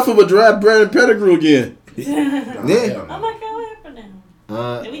did enough of a draft Brandon Pettigrew again. Yeah. Oh my God, what happened now?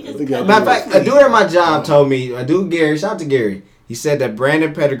 We just think I Matter of fact, a dude at my job told me, Gary, shout out to Gary. He said that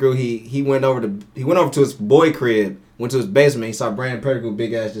Brandon Pettigrew, he went over to his boy crib, went to his basement. He saw Brandon Pettigrew,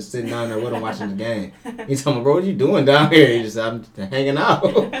 big ass, just sitting down there with him watching the game. He told me, bro, what you doing down here? He just said, I'm hanging out.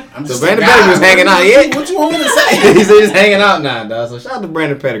 So Brandon Pettigrew was hanging out. What you want me to say? He said he's hanging out now, dog. So shout out to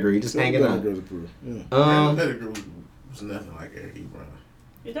Brandon Pettigrew. He just hanging out. Yeah. Brandon Pettigrew was nothing like Eric Ebron.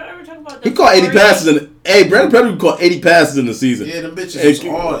 Did y'all ever talk about He caught 80 passes Brandon Pettigrew caught 80 passes in the season. Yeah, them bitches was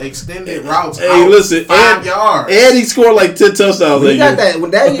all extended routes. Hey, listen, 5 yards. And he scored like 10 touchdowns. He got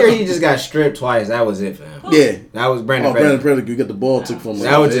that. That year, he just got stripped twice. That was it for him. Yeah, That was Brandon Brandon Pettigrew. Pettigrew got the ball took from him.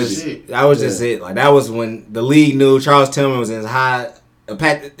 That was just it. Like that was when the league knew Charles Tillman was in his high.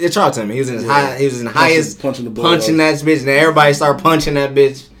 Charles Tillman, he was in his high. He was in the highest punching the ball punching that bitch, and everybody started punching that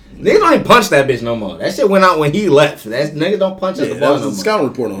bitch. Niggas don't even punch that bitch no more. That shit went out when he left. Niggas don't punch at the ball that was no a more. scouting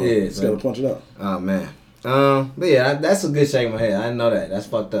report on him. Yeah, He's got to punch it out. Oh man. But yeah, that's a good shake of my head. I didn't know that. That's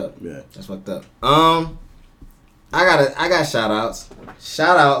fucked up. Yeah, that's fucked up. I got shout outs.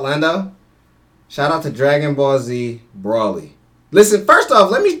 Shout out Lando. Shout out to Dragon Ball Z Brawly. Listen, first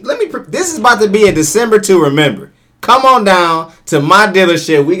off, let me. This is about to be a December to remember. Come on down to my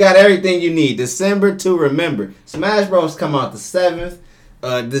dealership. We got everything you need. December to remember. Smash Bros. Come out the 7th.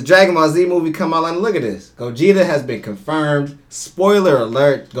 The Dragon Ball Z movie come out. Look at this. Gogeta has been confirmed. Spoiler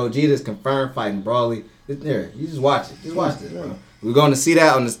alert. Gogeta's confirmed fighting Brawly. There, you just watch it. Just watch this, bro. We're going to see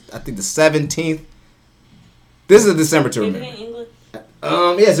that on I think the 17th. This is December to remember. Is it in English?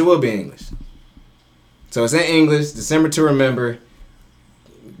 Yes, it will be in English. So it's in English. December to remember.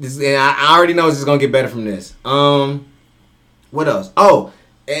 This, and I already know it's gonna get better from this. What else? Oh,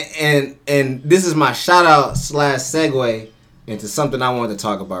 and this is my shout out / segue into something I wanted to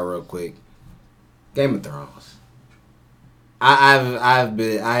talk about real quick. Game of Thrones. I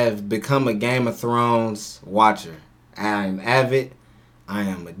have become a Game of Thrones watcher. I am avid. I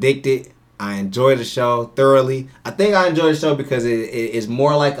am addicted. I enjoy the show thoroughly. I think I enjoy the show because it is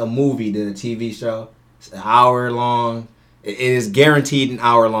more like a movie than a TV show. It's an hour long. It is guaranteed an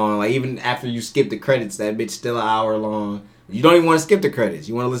hour long. Like even after you skip the credits, that bitch still an hour long. You don't even want to skip the credits.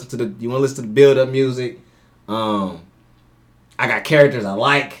 You want to listen to the build up music. I got characters I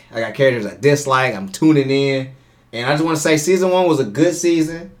like. I got characters I dislike. I'm tuning in, and I just want to say season 1 was a good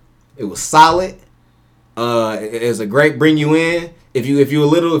season. It was solid. It was a great bring you in. If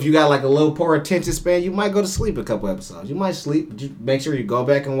you got like a little poor attention span, you might go to sleep a couple episodes. You might sleep. But you make sure you go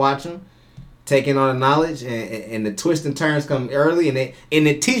back and watch them. Taking on the knowledge and the twists and turns come early and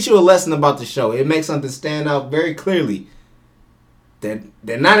it teach you a lesson about the show. It makes something stand out very clearly that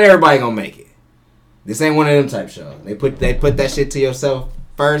not everybody gonna make it. This ain't one of them type shows. They put that shit to yourself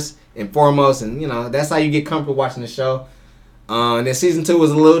first and foremost, and that's how you get comfortable watching the show. And then season 2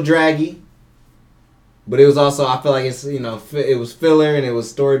 was a little draggy, but it was also, I feel like it was filler and it was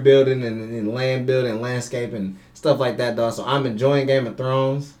story building and land building and landscape and stuff like that, dog. So I'm enjoying Game of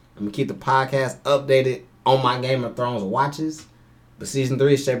Thrones. I'm going to keep the podcast updated on my Game of Thrones watches. But season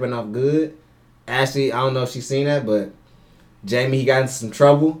 3 is shaping up good. Ashley, I don't know if she's seen that, but Jamie, he got into some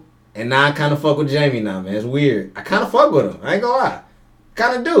trouble. And now I kind of fuck with Jamie now, man. It's weird. I kind of fuck with him. I ain't going to lie.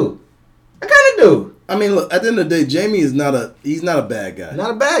 Kind of do. I mean, look, at the end of the day, Jamie is not a bad guy.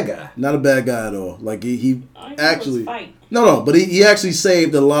 Not a bad guy. Not a bad guy at all. Like, he actually... Fight. No, but he actually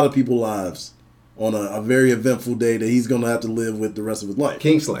saved a lot of people's lives on a very eventful day that he's going to have to live with the rest of his life.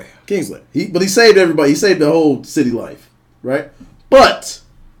 Kingslayer. But he saved everybody. He saved the whole city life, right? But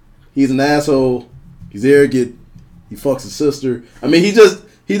he's an asshole. He's arrogant. He fucks his sister. I mean, he does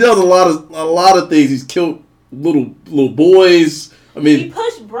a lot of things. He's killed little boys. I mean, he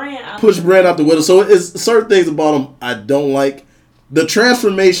pushed Bran out the window. So it's certain things about him I don't like. The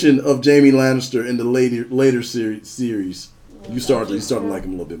transformation of Jamie Lannister in the later series. You start to like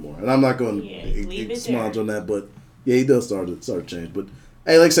him a little bit more, and I'm not going to smudge on that, but yeah, he does start to change. But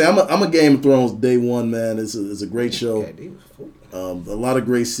hey, like I say, I'm a Game of Thrones day one man. It's a great show. A lot of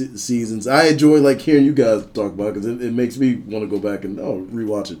great seasons. I enjoy hearing you guys talk about it because it makes me want to go back and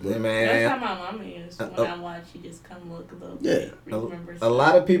rewatch it. But. Yeah, man. That's how my mama is. When I watch, you just come look a little bit. Remember a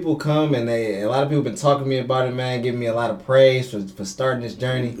lot of people come and a lot of people been talking to me about it, man. Giving me a lot of praise for starting this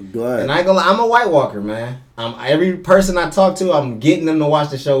journey. I'm glad. And I ain't gonna lie, I'm a White Walker, man. Every person I talk to, I'm getting them to watch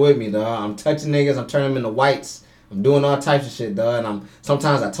the show with me, dog. I'm touching niggas. I'm turning them into whites. I'm doing all types of shit, dog. And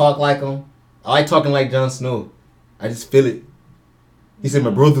sometimes I talk like them. I like talking like Jon Snow. I just feel it. He said,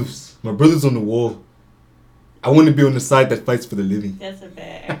 my brother's on the wall. I want to be on the side that fights for the living. That's a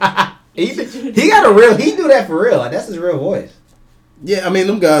bad. he do that for real. Like, that's his real voice. Yeah, I mean,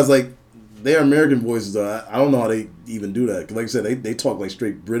 them guys, they're American voices, though. I don't know how they even do that. Because like I said, they talk like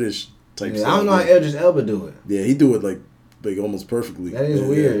straight British type stuff. I don't know how Idris Elba do it. Yeah, he do it like almost perfectly. That is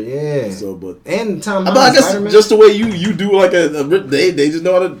weird, yeah. So, but and Tom I Holland, guess Spider-Man. just the way you do like they just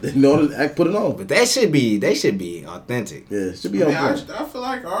know how to act, put it on. But they should be authentic. Yeah, it should be I mean, on point. I feel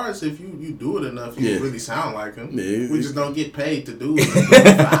like ours, if you do it enough, you Yeah. really sound like him. Yeah, we just don't get paid to do it for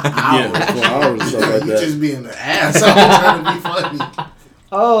Yeah, for hours and stuff like you that. just being an asshole trying to be funny.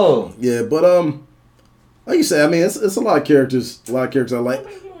 Oh, Yeah, but like you say, I mean, it's a lot of characters. A lot of characters I like.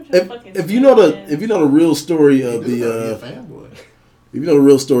 If you know the real story of You the a fanboy. if you know the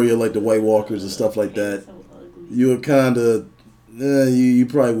real story of like the White Walkers and stuff like that, you would kind of you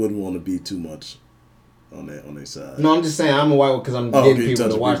probably wouldn't want to be too much on their side. no, I'm just saying I'm a white because I'm Oh, getting okay, people to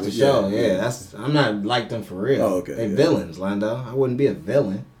touching watch people. the show. Yeah, Yeah, yeah. I'm not like them for real. Oh, okay, They yeah. villains, Lando. I wouldn't be a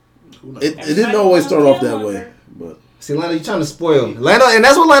villain. It didn't always start off that way, but See, Lando, you trying to spoil Lando, and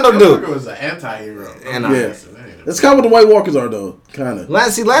that's what Lando do. Motherfucker was an anti-hero. And yeah, that's kind of what the White Walkers are though, kind of.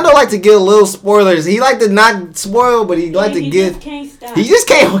 Lando like to give little spoilers. He like to not spoil, but he like to give. Just can't stop. He just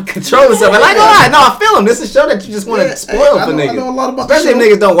can't control himself. And like, no, I feel him. This is a show that you just want to Yeah, spoil I for know- niggas. I know a lot about the Especially if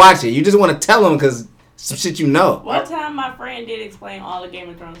show. niggas don't watch it. You just want to tell them because some shit you know. One time, my friend did explain all of Game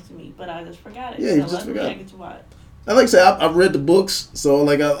of Thrones to me, but I just forgot it. Yeah, you so just forgot. I get to watch. And like I say, I've read the books, so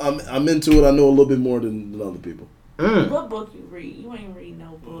like I'm into it. I know a little bit more than other people. What book you read? You ain't read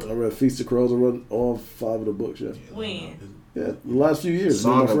no book. I read Feast of Crows. I read all 5 of the books. Yeah, When? yeah, the last few years.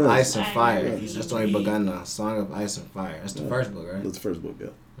 Song me and of my friends. Ice and Fire. Yeah. That's the only book I know. Song of Ice and Fire. That's the first book, right? That's the first book. Yeah.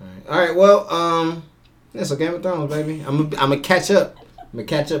 All right. Well, yeah. So Game of Thrones, baby. I'm gonna catch up. I'm gonna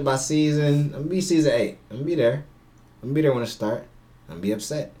catch up by season. I'm gonna be season 8. I'm gonna be there. I'm gonna be there when it start. I'm gonna be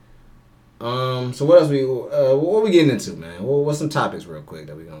upset. So what else what we getting into, man? What's some topics real quick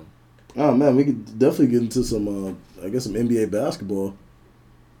that we gonna? Oh man, we could definitely get into some. I guess some NBA basketball.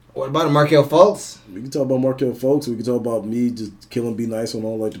 What about Markelle Fultz? We can talk about Markelle Fultz. We can talk about me just killing B Nice on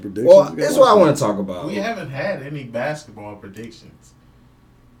all like the predictions. Well, this is what I want to talk about. We haven't had any basketball predictions.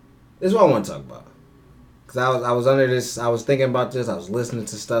 This is what I want to talk about. Cause I was under this. I was thinking about this. I was listening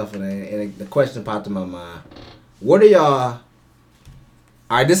to stuff, and the question popped in my mind. What are y'all?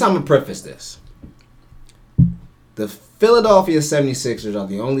 All right, this I'm gonna preface this. The Philadelphia 76ers are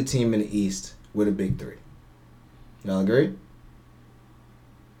the only team in the East with a big three. Y'all agree?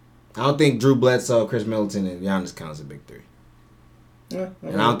 I don't think Drew Bledsoe, Chris Middleton, and Giannis counts as a big three. Yeah,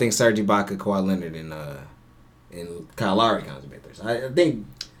 And I don't think Serge Ibaka, Kawhi Leonard, and Kyle Lowry counts as big three. So I think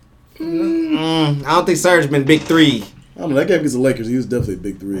I don't think Serge been big three. I mean, that game against the Lakers, he was definitely a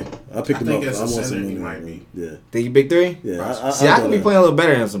big three. I picked I him think up. as I a want center, some he money. might be. Yeah, Think you big three? yeah. See, I can be playing a little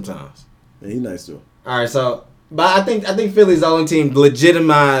better than him sometimes. Yeah, he nice too. All right, so but I think Philly's the only team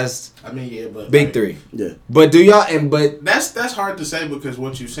legitimized I mean, yeah, but big like, three. Yeah, But do y'all but That's hard to say because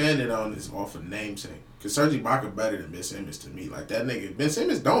what you saying it on is off of namesake. Because Serge Ibaka better than Ben Simmons to me. Like that nigga, Ben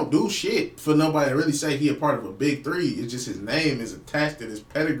Simmons don't do shit for nobody to really say he a part of a big three. It's just his name is attached to this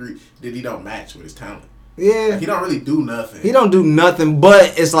pedigree that he don't match with his talent. yeah, Like, he don't really do nothing. he don't do nothing.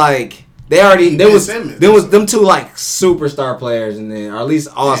 But it's like there Ben Simmons. was them two like superstar players, and then or at least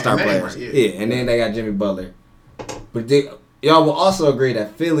all star Yeah, players. Neymar, Yeah. yeah. And then they got Jimmy Butler. But y'all will also agree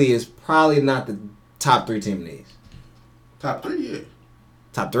that Philly is probably not the top 3 team in the East. Top 3, yeah.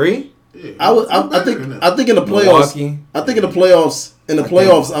 Top 3? Yeah. I Better think than them. I think in the playoffs. Milwaukee. I think in the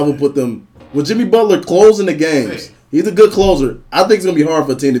playoffs, I would put them with Jimmy Butler closing the games. Yeah. He's a good closer. I think it's gonna be hard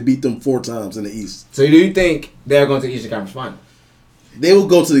for a team to beat them 4 times in the East. So do you think they're going to the Eastern Conference Final? They will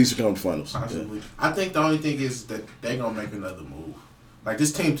go to the Eastern Conference Finals. Possibly. I think the only thing is that they're gonna make another move. Like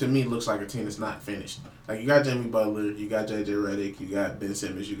this team to me looks like a team that's not finished. Like you got Jimmy Butler, you got JJ Redick, you got Ben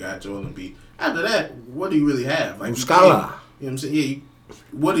Simmons, you got Joel Embiid. After that, what do you really have? Like you Muscala. can't- You know what I'm saying? Yeah.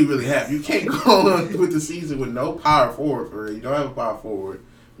 What do you really have? You can't go on with the season with no power forward for real. You don't have a power forward.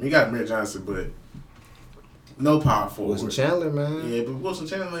 I mean, you got Amir Johnson, but no power forward. Wilson Chandler, man. Yeah, but Wilson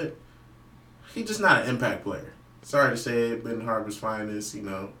Chandler, he's just not an impact player. Sorry to say it, Ben Harper's finest,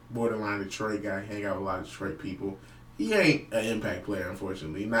 borderline Detroit guy, hang out with a lot of Detroit people. He ain't an impact player,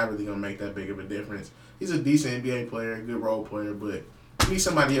 unfortunately. He's not really going to make that big of a difference. He's a decent NBA player, a good role player, but you need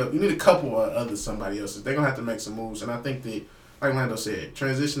somebody else. You need a couple of other somebody else's. They're going to have to make some moves, and I think that, like Lando said,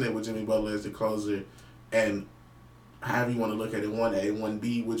 transition it with Jimmy Butler as the closer, and however you want to look at it, 1A,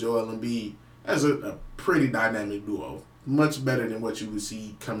 1B with Joel Embiid, that's a pretty dynamic duo. Much better than what you would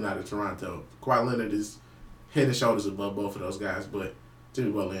see coming out of Toronto. Kawhi Leonard is head and shoulders above both of those guys, but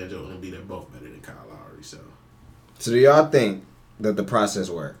Jimmy Butler and Joel Embiid are both better than Kyle Lowry. So So do y'all think that the process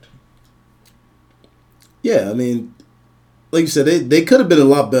worked? Yeah, I mean, like you said, they could have been a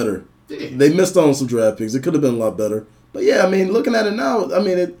lot better. yeah, They missed on some draft picks. It could have been a lot better. But yeah, I mean, looking at it now, I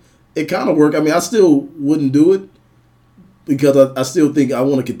mean, it kind of worked. I mean, I still wouldn't do it because I still think I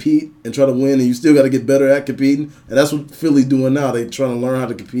want to compete and try to win, and you still got to get better at competing, and that's what Philly's doing now. They're trying to learn how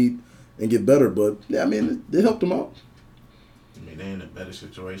to compete and get better. But yeah, I mean, they helped them out. I mean, they're in a better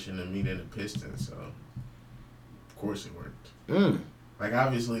situation than me than the Pistons, so of course it worked. Like,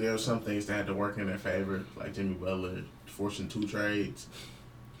 obviously, there were some things that had to work in their favor, like Jimmy Butler forcing 2 trades.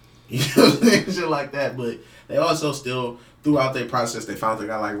 You know, shit like that. But they also still, throughout their process, they found a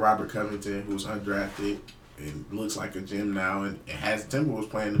guy like Robert Covington, who's undrafted and looks like a gem now, and has Timberwolves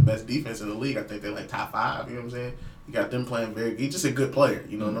playing the best defense in the league. I think they're like top 5, you know what I'm saying? You got them playing very good. He's just a good player.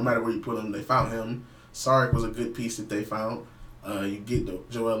 You know, no matter where you put him, they found him. Sark was a good piece that they found. You get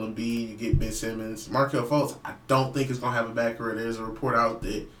Joel Embiid, you get Ben Simmons. Markelle Fultz, I don't think is going to have a bad career. There's a report out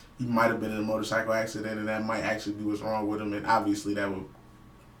that he might have been in a motorcycle accident, and that might actually be what's wrong with him, and obviously that would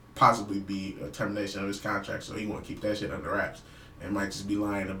possibly be a termination of his contract, so he want to keep that shit under wraps and might just be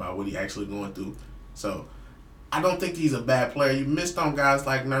lying about what he actually going through. So I don't think he's a bad player. You missed on guys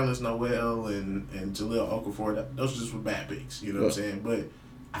like Nerlens Noel and Jahlil Okafor. Those just were bad picks, you know what I'm saying? But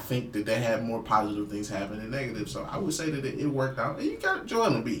I think that they had more positive things happen than negative, so I would say that it worked out. And you got Joel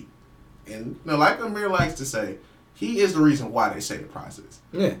Embiid. And you know, like Amir likes to say, he is the reason why they say the process.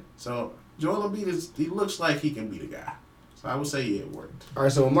 Yeah. So Joel Embiid he looks like he can be the guy. So I would say yeah, it worked. All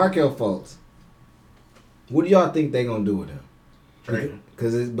right, so with Markelle Fultz, what do y'all think they're gonna do with him? Trade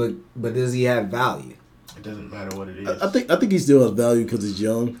him. But does he have value? It doesn't matter what it is. I think he still has value because he's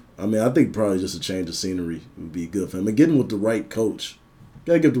young. I mean, I think probably just a change of scenery would be good for him. And getting with the right coach.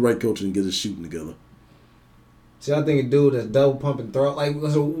 Gotta get the right coach and get his shooting together. So y'all think a dude that's double pumping throw, like,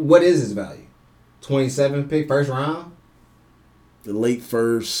 so what is his value? 27 pick, first round? The late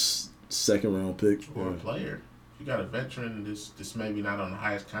first, second round pick. Or a player. You got a veteran this maybe not on the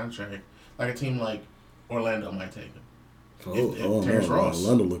highest contract. Like a team like Orlando might take him. Terrence Ross.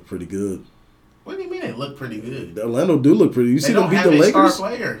 Orlando looked pretty good. What do you mean they look pretty good? Orlando do look pretty. You see them beat the Lakers? Lakers? Star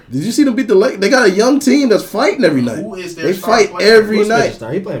player. Did you see them beat the Lakers? They got a young team that's fighting every night. Who is their They star fight player? every night.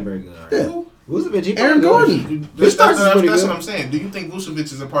 He playing very good. Right? Yeah. Vucevic, he Aaron playing Gordon. good. That's pretty what good. I'm saying. Do you think Vucevic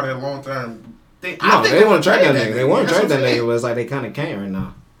is a part of that long term? They want to trade that nigga. They want to trade that nigga, but it's like they kind of can't right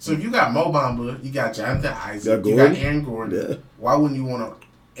now. So if you got Mo Bamba, you got Jonathan Isaac, You you got got Aaron Gordon. Yeah. Why wouldn't you want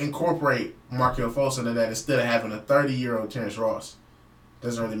to incorporate Markelle Fultz into that instead of having a 30-year-old Terrence Ross?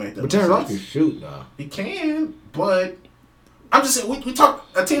 Doesn't really make that But much Terrence Ross sense. can shoot, though. He can, but I'm just saying, we talk,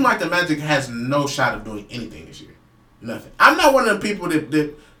 a team like the Magic has no shot of doing anything this year. Nothing. I'm not one of the people that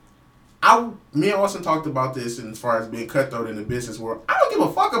me and Austin talked about this as far as being cutthroat in the business world. I don't give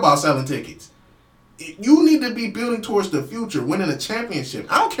a fuck about selling tickets. You need to be building towards the future, winning a championship.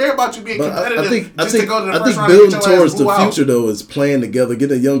 I don't care about you being competitive to go to the first round. Building towards the future, though, is playing together,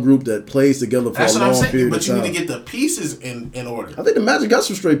 getting a young group that plays together for That's a what I'm long saying. period But of you time. need to get the pieces in order. I think the Magic got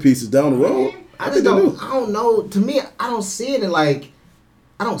some straight pieces down the road. I don't know. To me, I don't see it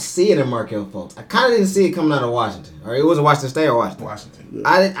I don't see it in Markelle Fultz. I kind of didn't see it coming out of Washington. Or it was a Washington State or Washington. Washington.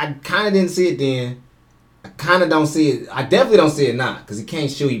 I kind of didn't see it then. I kind of don't see it. I definitely don't see it now because he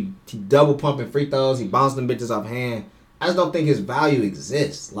can't shoot. He double pumping free throws. He bounced them bitches off hand. I just don't think his value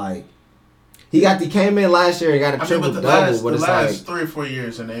exists. Like he came in last year and got a triple double, but the it's last like 3 or 4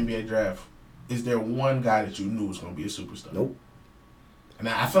 years in the NBA draft, is there one guy that you knew was going to be a superstar? nope. And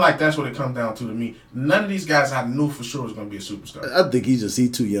I feel like that's what it comes down to me. None of these guys I knew for sure was going to be a superstar. I think he's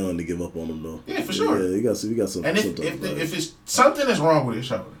too young to give up on him, though. Yeah, for sure. Yeah, he got some. And if it's something is wrong with his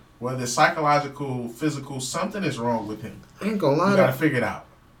shoulder, whether it's psychological, physical, something is wrong with him. I ain't gonna You lie. gotta figure it out.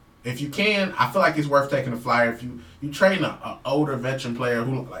 If you can, I feel like it's worth taking a flyer. If you train an older veteran player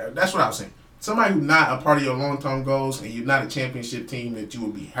who, like, that's what I was saying. Somebody who's not a part of your long-term goals and you're not a championship team that you will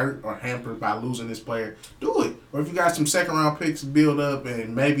be hurt or hampered by losing this player, do it. Or if you got some second-round picks build up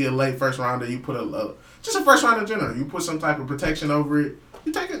and maybe a late first-rounder, you put just a first-round in general. You put some type of protection over it.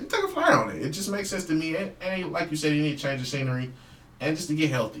 You take a flyer on it. It just makes sense to me. And like you said, you need to change the scenery and just to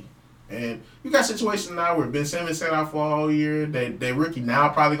get healthy. And you got situations now where Ben Simmons sat out for a whole year. They rookie now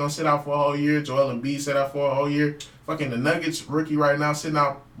probably going to sit out for a whole year. Joel Embiid sat out for a whole year. Fucking the Nuggets rookie right now sitting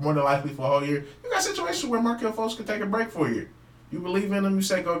out more than likely for a whole year. You got situations where Markelle Fultz could take a break for a year. You believe in him, you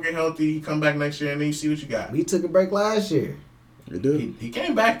say go get healthy, he come back next year, and then you see what you got. He took a break last year. He did. He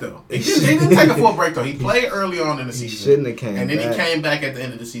came back, though. He didn't take a full break, though. He played early on in the He season. shouldn't have came And then back. he came back at the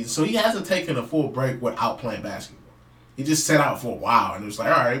end of the season. So he hasn't taken a full break without playing basketball. He just sat out for a while, and it was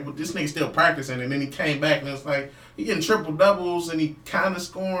like, all right, but this nigga's still practicing. And then he came back, and it was like, he getting triple doubles, and he kind of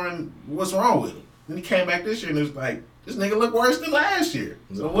scoring. What's wrong with him? Then he came back this year, and it was like, this nigga look worse than last year.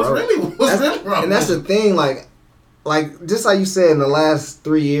 So what's really wrong? And that's the thing, like just like you said, in the last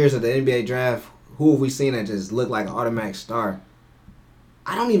 3 years of the NBA draft, who have we seen that just look like an automatic star?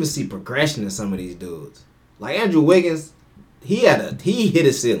 I don't even see progression in some of these dudes. Like Andrew Wiggins, he hit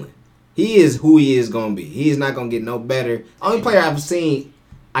his ceiling. He is who he is gonna be. He is not gonna get no better. Only player I've seen,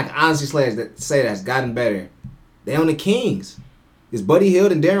 I can honestly say that's gotten better. They on the Kings. It's Buddy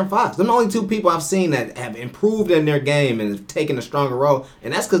Hield and Darren Fox. They're the only two people I've seen that have improved in their game and have taken a stronger role.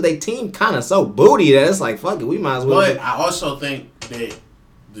 And that's because they team kind of so booty that it's like, fuck it, we might as well. But I also think that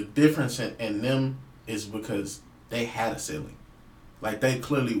the difference in them is because they had a ceiling. Like, they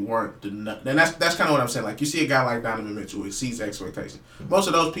clearly weren't and that's kind of what I'm saying. Like, you see a guy like Donovan Mitchell who exceeds expectations. Most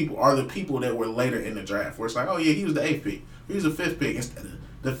of those people are the people that were later in the draft, where it's like, oh yeah, he was the 8th pick. He was the 5th pick. Instead of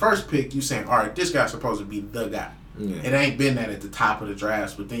the first pick, you saying, all right, this guy's supposed to be the guy. Yeah. It ain't been that at the top of the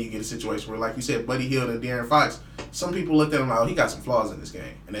drafts, but then you get a situation where, like you said, Buddy Hield and De'Aaron Fox, some people looked at him like, oh, he got some flaws in this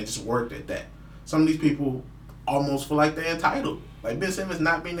game, and they just worked at that. Some of these people almost feel like they're entitled. Like Ben Simmons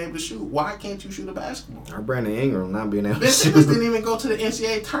not being able to shoot. Why can't you shoot a basketball? Or Brandon Ingram not being able to shoot. Ben Simmons didn't even go to the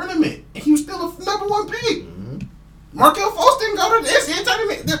NCAA tournament, and he was still a number 1 pick. Mm-hmm. Markelle Fultz didn't go to the NCAA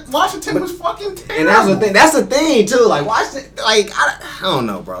tournament. Washington was fucking terrible. And that's the thing. That's the thing too. Like Washington, like I don't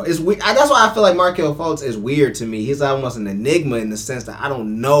know, bro. It's weird. That's why I feel like Markelle Fultz is weird to me. He's almost an enigma in the sense that I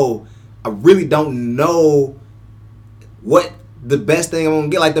don't know. I really don't know what the best thing I'm gonna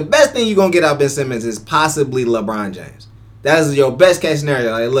get. Like the best thing you're gonna get out of Ben Simmons is possibly LeBron James. That is your best case scenario.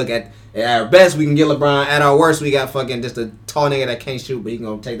 Like look at our best we can get LeBron. At our worst we got fucking just a tall nigga that can't shoot, but he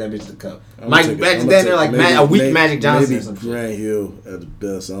gonna take that bitch to the cup. Mike back then they're like a weak Magic Johnson. Maybe Grant Hill at the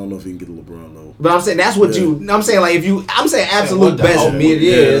best. I don't know if he can get LeBron though. But I'm saying that's what I'm saying like if you I'm saying absolute best mid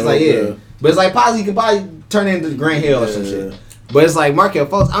it's like but it's like possibly he could probably turn into Grant Hill or some shit. But it's like Markelle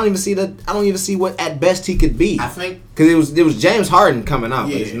Fultz. I don't even see what at best he could be. I think because it was James Harden coming out,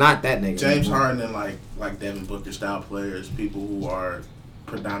 but it's not that nigga. James Harden and like Devin Booker style players, people who are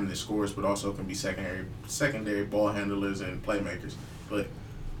predominant scorers, but also can be secondary ball handlers and playmakers. But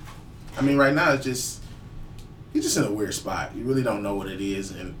I mean, right now you're just in a weird spot. You really don't know what it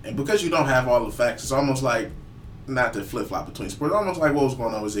is, and because you don't have all the facts, it's almost like not to flip flop between sports. Almost like what was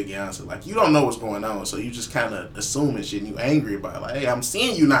going on with Ziggy Ansah. Like you don't know what's going on, so you just kind of assuming shit, and you angry about it. Like, hey, I'm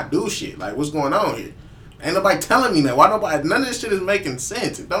seeing you not do shit. Like what's going on here? Ain't nobody telling me that. Why nobody? None of this shit is making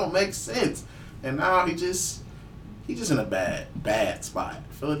sense. It don't make sense. And now he just in a bad spot.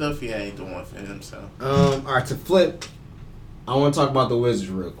 Philadelphia ain't the one for him. So all right, to flip, I want to talk about the Wizards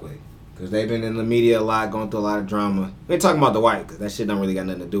real quick because they've been in the media a lot, going through a lot of drama. We ain't talking about Dwight because that shit don't really got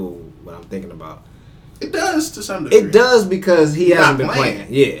nothing to do with what I'm thinking about. It does to some degree. It does because he hasn't been playing.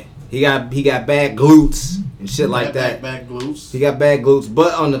 Yeah, he got bad glutes and shit like that. Bad glutes. He got bad glutes.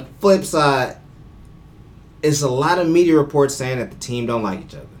 But on the flip side, it's a lot of media reports saying that the team don't like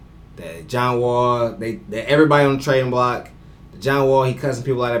each other. That John Wall, that everybody on the trading block. John Wall, he cussing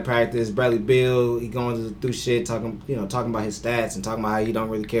people out at practice. Bradley Beal, he going through shit, talking about his stats and talking about how he don't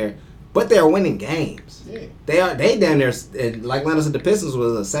really care. But they're winning games. Yeah. They damn near, like Lando said, the Pistons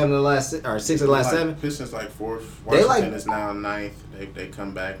was a 6 of the last 7. Pistons like 4th. Washington is now 9th. They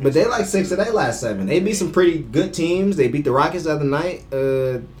come back. But they like 6 of their last 7. They beat some pretty good teams. They beat the Rockets the other night.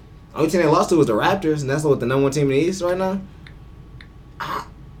 Only team they lost to was the Raptors, and that's what the number 1 team in the East right now.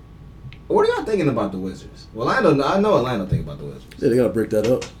 What are y'all thinking about the Wizards? Well, I know Orlando think about the Wizards. Yeah, they gotta break that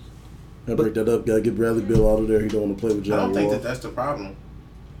up. Gotta get Bradley Beal out of there. He don't want to play with John Wall. I don't think that's the problem.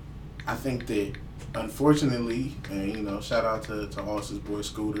 I think that, unfortunately, and shout out to Austin's boy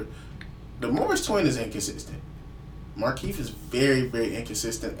Scooter, the Morris twin is inconsistent. Markieff is very, very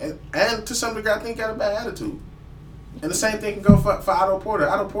inconsistent, and to some degree, I think got a bad attitude. And the same thing can go for Otto Porter.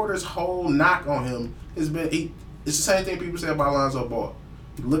 Otto Porter's whole knock on him has been it's the same thing people say about Lonzo Ball.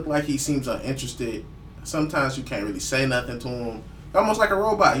 He looked like he seems uninterested. Sometimes you can't really say nothing to him. Almost like a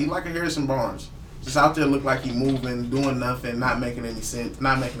robot. He's like a Harrison Barnes. Just out there look like he moving, doing nothing, not making any sense,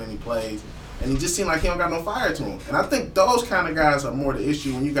 not making any plays. And he just seemed like he don't got no fire to him. And I think those kind of guys are more the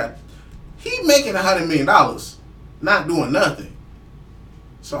issue when you got... He making $100 million, not doing nothing.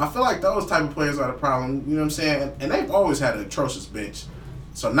 So I feel like those type of players are the problem. You know what I'm saying? And they've always had an atrocious bench.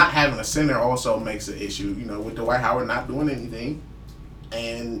 So not having a center also makes an issue. With Dwight Howard not doing anything.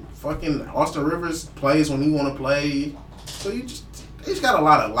 And fucking Austin Rivers plays when he want to play. So he's got a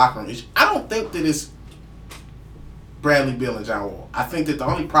lot of locker room issues. I don't think that it's Bradley Beal and John Wall. I think that the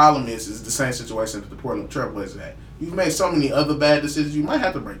only problem is the same situation that the Portland Trailblazers had. You've made so many other bad decisions, you might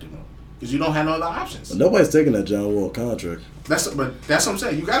have to break them up because you don't have no other options. But nobody's taking that John Wall contract. That's what I'm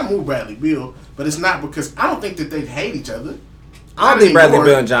saying. You got to move Bradley Beal, but it's not because I don't think that they hate each other. I don't think Bradley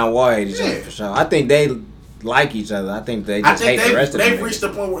Beal and John Wall hate each other for sure. I think they like each other. I think they just hate the rest of them. They've reached the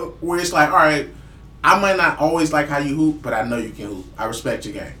point where it's like, all right, I might not always like how you hoop, but I know you can hoop. I respect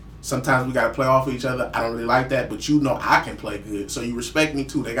your game. Sometimes we gotta play off of each other. I don't really like that, but you know I can play good, so you respect me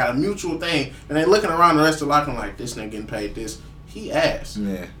too. They got a mutual thing, and they looking around the rest of the locker room like, this nigga getting paid this. He ass.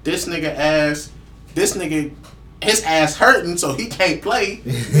 Yeah. This nigga ass. This nigga, his ass hurting, so he can't play.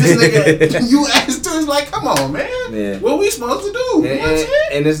 This nigga, you ass too. It's like, come on, man. Yeah. What we supposed to do?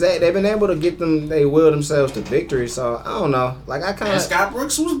 And it's that they've been able to get them. They will themselves to victory. So I don't know. Like I kind And of. Scott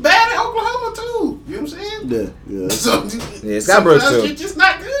Brooks was bad at Oklahoma too. You know what I'm saying? Yeah. So, Yeah, Scott Brooks too. It's just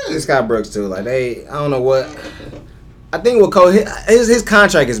not good. It's Scott Brooks too. Like I don't know what. I think with coach, his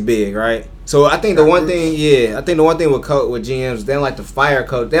contract is big, right? So I think the one thing with GMs, they don't like to fire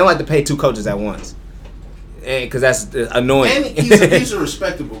coach. They don't like to pay two coaches at once, because that's annoying. And he's a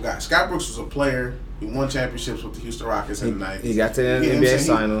respectable guy. Scott Brooks was a player. He won championships with the Houston Rockets in the 90s. He got to the NBA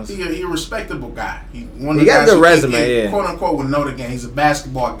Finals. He's a respectable guy. He got a good resume, quote unquote, would know the game. He's a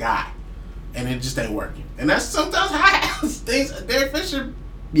basketball guy, and it just ain't working. And that's sometimes how things. Derek Fisher.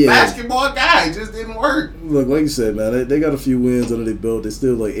 Yeah. Basketball guy, it just didn't work. Look, like you said, man, they got a few wins under their belt. They're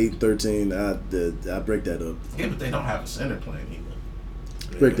still like 8-13. I break that up. Yeah, but they don't have a center playing either.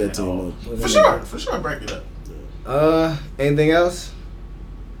 Break that team up. For sure, break it up. Anything else?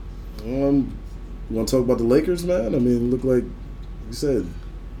 You want to talk about the Lakers, man? I mean, look like you said.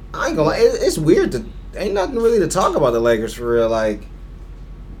 I ain't gonna lie. It's weird. Ain't nothing really to talk about the Lakers for real. Like,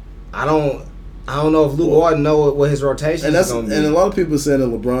 I don't know if Luke Walton know what his rotation is going to be. And a lot of people are saying that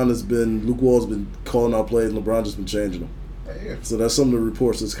Luke Wall's been calling out plays, and LeBron just been changing them. Yeah. So that's some of the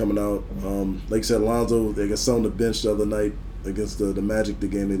reports that's coming out. Like you said, Alonzo, they got some on the bench the other night against the Magic, the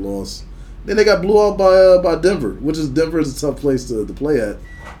game they lost. Then they got blew out by Denver, which is Denver is a tough place to play at.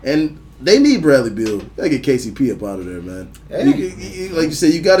 And they need Bradley Beal. You got to get KCP up out of there, man. Yeah. Like you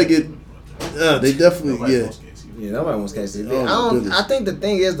said, you got to get they definitely, Nobody wants KCP. Yeah, nobody wants KCP. Oh, I think the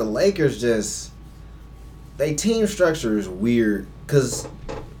thing is the Lakers just they team structure is weird because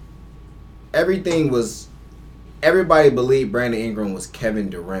everybody believed Brandon Ingram was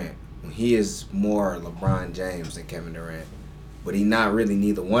Kevin Durant. He is more LeBron James than Kevin Durant, but he not really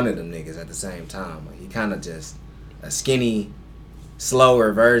neither one of them niggas at the same time. Like, he kind of just a skinny,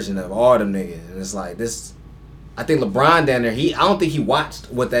 slower version of all them niggas, and it's like this. I think LeBron down there, I don't think he watched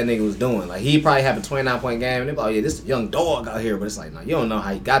what that nigga was doing. Like, he probably have a 29-point game, and they're like, oh, yeah, this young dog out here. But it's like, no, you don't know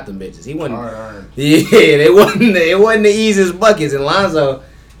how he got them bitches. He wasn't. All right. Yeah, it wasn't the easiest buckets. And Lonzo,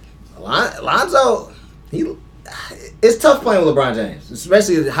 it's tough playing with LeBron James,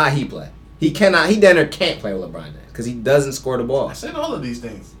 especially how he play. He down there can't play with LeBron James because he doesn't score the ball. I said all of these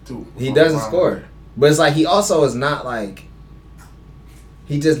things, too. He doesn't score. But it's like he also is not like...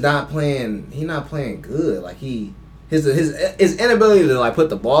 He just not playing. He not playing good. Like his inability to like put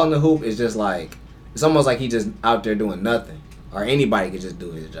the ball in the hoop is just like it's almost like he just out there doing nothing, or anybody could just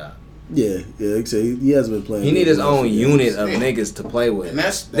do his job. Yeah. Like I say, he hasn't been playing. He need his own unit of niggas to play with. And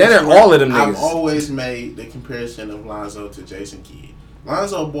that's then all of them niggas. I've always made the comparison of Lonzo to Jason Kidd.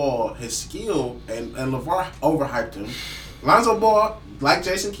 Lonzo Ball, his skill, and LeVar overhyped him. Lonzo Ball, like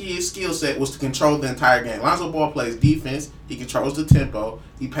Jason Kidd's skill set, was to control the entire game. Lonzo Ball plays defense. He controls the tempo.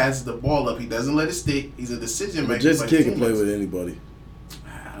 He passes the ball up. He doesn't let it stick. He's a decision maker. Jason Kidd can play with anybody.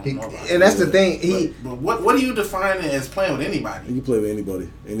 I don't know about And that's the thing. But what do you define as playing with anybody? He can play with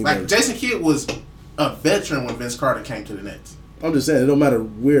anybody. Like Jason Kidd was a veteran when Vince Carter came to the Nets. I'm just saying, it don't matter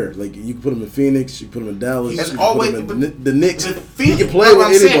where. Like, you can put him in Phoenix, you can put him in Dallas, He's you can always put him in the Knicks. The He can play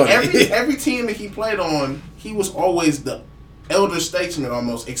with anybody. Every team that he played on, he was always the elder statesman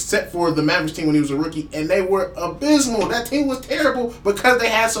almost, except for the Mavericks team when he was a rookie, and they were abysmal. That team was terrible because they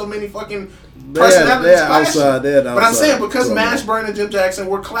had so many fucking personalities clashing. But I'm saying because Mashburn and Jim Jackson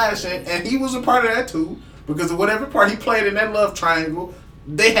were clashing, and he was a part of that too, because of whatever part he played in that love triangle,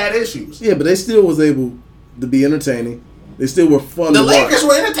 they had issues. Yeah, but they still was able to be entertaining. They still were fun to watch. The Lakers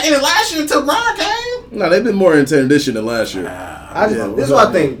were entertaining last year until Bron came. No, they've been more entertaining this year than last year. This is what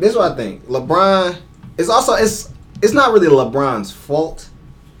I think. LeBron is also it's not really LeBron's fault,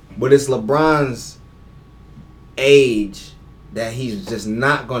 but it's LeBron's age that he's just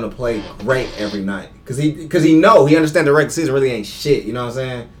not going to play great every night because he understands the regular season really ain't shit. You know what I'm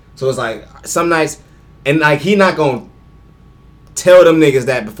saying? So it's like some nights, and like he not going to tell them niggas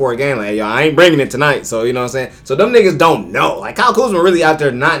that before a game, like, yo, I ain't bringing it tonight. So, you know what I'm saying? So, them niggas don't know. Like, Kyle Kuzma really out there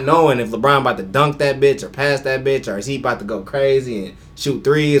not knowing if LeBron about to dunk that bitch or pass that bitch or is he about to go crazy and shoot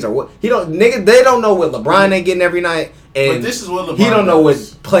threes or what. They don't know what LeBron ain't getting every night. And but this is what LeBron he don't know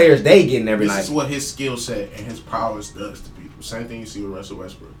what players they getting every night. This is what his skill set and his prowess does to people. Same thing you see with Russell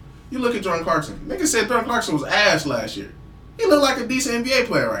Westbrook. You look at Jordan Clarkson. Niggas said Jordan Clarkson was ass last year. He look like a decent NBA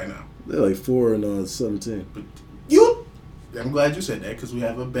player right now. They're like 4-17. But you I'm glad you said that because we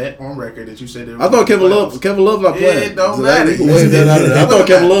have a bet on record that you said it. I thought Kevin Love not playing. It don't So matter. we can waive that out of there. I thought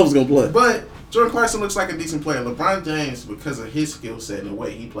Kevin Love was gonna play. But Jordan Clarkson looks like a decent player. LeBron James, because of his skill set and the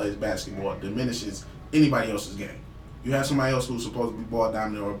way he plays basketball, diminishes anybody else's game. You have somebody else who's supposed to be ball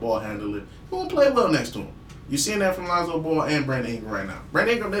dominant or a ball handler who won't play well next to him. You're seeing that from Lonzo Ball and Brandon Ingram right now.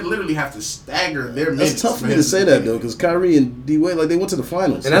 Brandon Ingram, they literally have to stagger their minutes. It's tough for me to say that though, because Kyrie and D Wade, like they went to the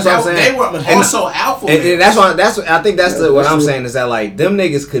finals. And that's what I'm saying. They were also alpha. And that's why. I think that's what I'm true. saying is that like them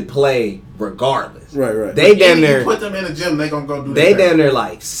niggas could play regardless. Right. They damn You near. put them in the gym, they gonna go do. They their damn near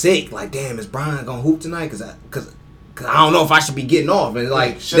like sick. Like damn, is Brian gonna hoop tonight? Cause I don't know if I should be getting off. And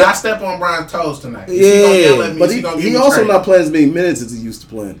like, Should I step on Brian's toes tonight? Is Yeah. he gonna yell at me? But Is he gonna give he me also trade? not playing as many minutes as he used to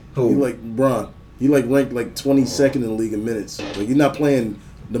playing. Who? He like Bron. He like ranked like 22nd in the league in minutes. Like he's not playing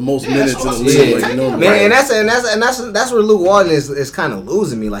the most Yeah, minutes that's in what the I'm league. saying. Like, Take you know, him man, right. and that's where Luke Walton is kind of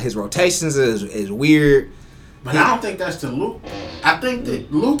losing me. Like his rotations is weird. But I don't think that's to Luke. I think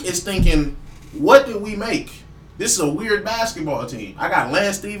that Luke is thinking, what did we make? This is a weird basketball team. I got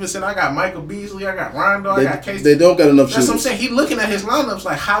Lance Stevenson, I got Michael Beasley, I got Rondo, I got Casey. they don't got enough That's what I'm shooters. saying. He looking at his lineups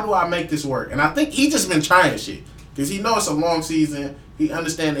like, how do I make this work? And I think he just been trying shit. Because he knows it's a long season. He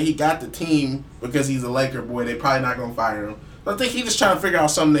understands that he got the team because he's a Laker boy. They probably not going to fire him. But I think he just trying to figure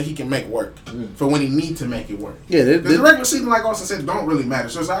out something that he can make work for when he need to make it work. Yeah, Because the regular season, like Austin said, don't really matter.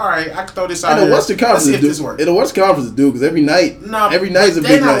 So it's like, all right, I can throw this out And the here. Western Let's Conference see is if due. this works. And the Western Conference is due because every night's a they're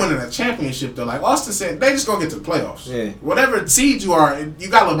big not night. winning a championship though. Like Austin said, they just gonna get to the playoffs. Yeah. Whatever seed you are, you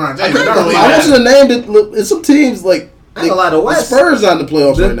got LeBron James. It I don't really want you matter. to name it's some teams like I ain't gonna lie, the West- Spurs not in the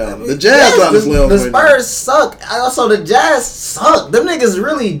playoffs right now. The Jazz not in the playoffs The right now. Spurs suck. Also, the Jazz suck. Them niggas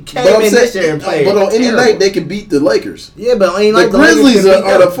really came But I'm in this year saying, and played. but on any terrible. night they can beat the Lakers. Yeah, but ain't The like Grizzlies Lakers can are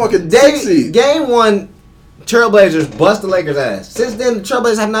beat the them. fucking They- six seed. Game 1, Trailblazers bust the Lakers' ass. Since then, the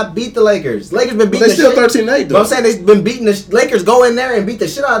Trailblazers have not beat the Lakers. Lakers been But beating they still the shit. 13-8 though. But I'm saying they've been beating the Lakers. Go in there and beat the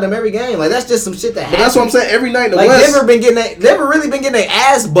shit out of them every game. Like that's just some shit that But happens. that's what I'm saying. Every night in the Like West, Denver really been getting their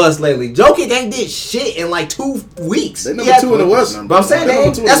ass bust lately. Jokic ain't did shit in like 2 weeks. they He number had- 2 in the West. But I'm saying They number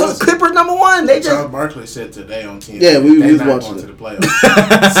they, 2 in that's the what West. Clippers number 1. They just Charles Barkley said today on TNT. Yeah, we they was not watching going to it. the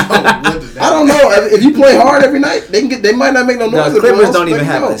playoffs. So, what does that I don't know if you play hard every night. They can get. They might not make no noise. no, in the the Clippers playoffs. don't They even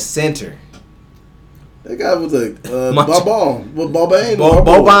can have go. a center. They got with the Much- Boban. Boban.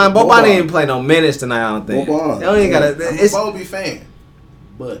 Boban didn't even play no minutes tonight. I don't think. Boban. They don't even got I'm a. a It's Bobby fan,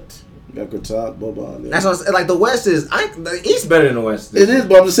 but Got Kurtat, Boban. Yeah. that's what I'm saying. Like the West is. The East better than the West. It is,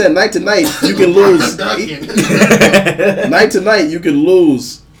 but I'm just saying, night to night you can lose. Night to night you can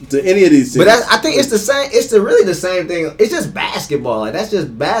lose to any of these teams. But I think it's the same. It's really the same thing. It's just basketball. Like that's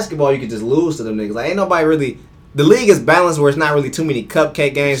just basketball. You can just lose to them niggas. Like ain't nobody really. The league is balanced where it's not really too many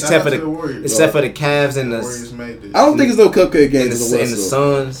cupcake games, Shout except out for to the the Warriors. except for the Cavs and Warriors the made this. I don't think it's no cupcake and games in the the, and the West.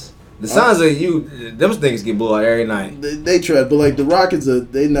 though. Suns. The Suns are them niggas get blew out every night. They tried, but like the Rockets are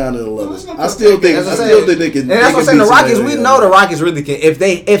they 9-11. No, I still think That's what I'm I still saying. think they can. And that's what I'm they saying. The can beat Rockets, somebody we else. know the Rockets really can.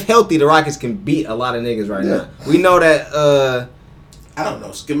 If healthy, the Rockets can beat a lot of niggas right Yeah. now. We know that. I don't know.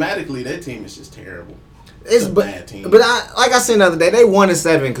 Schematically, that team is just terrible. It's a but bad team. like I said the other day, they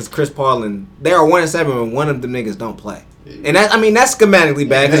 1-7 because Chris Paul and they are 1-7 when one of them niggas don't play. And that's schematically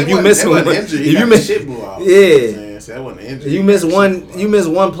bad because if you miss one, if you miss, shit blew out. yeah. So that wasn't an injury. You miss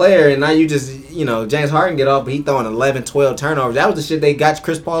one player, and now you just, James Harden get off, but he throwing 11, 12 turnovers. That was the shit they got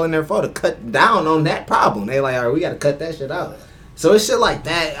Chris Paul in there for, to cut down on that problem. They like, all right, we got to cut that shit out. So it's shit like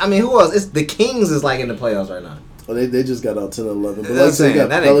that. I mean, who else? It's the Kings is like in the playoffs right now. Oh, they just got out 10-11. But That's like I said, you got saying,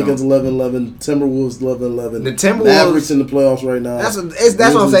 that ain't Pelicans 11-11, Timberwolves 11-11. The Timberwolves- Mavericks in the playoffs right now. That's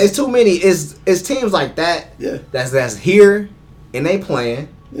what I'm saying. It's too many. It's teams like that. Yeah. That's here, and they playing,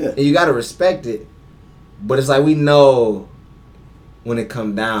 Yeah. and you got to respect it. But it's like we know when it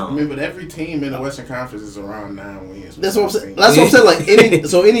come I down. mean, but every team in the Western Conference is around 9 wins. That's what I'm saying. That's what I'm saying.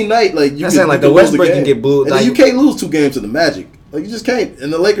 Like any night, like you I'm can, saying, like, you the can lose Westbrook a can game. get booed, and like- then you can't lose 2 games to the Magic. Like you just can't.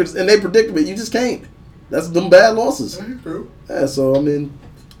 And the Lakers, and they predicted it. You just can't. That's them bad losses. True. Yeah. So I mean,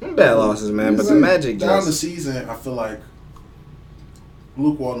 Bad losses, man. But the Like, Magic down the just. season, I feel like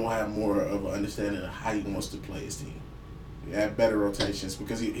Luke Walton will have more of an understanding of how he wants to play his team. He have better rotations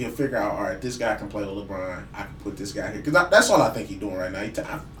because he'll figure out, all right, this guy can play with LeBron. I can put this guy here because that's all I think he's doing right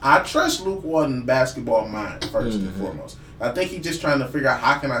now. I trust Luke Walton basketball mind first and foremost. I think he's just trying to figure out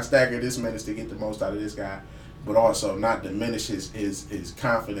how can I stagger this minutes to get the most out of this guy, but also not diminish his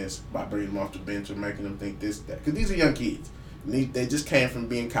confidence by bringing him off the bench or making him think this, that. Because these are young kids. And they just came from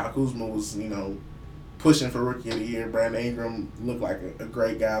being Kyle Kuzma was, pushing for Rookie of the Year. Brandon Ingram looked like a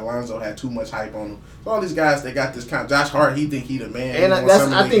great guy. Lonzo had too much hype on him. So all these guys, they got this kind of Josh Hart, he think he the man. And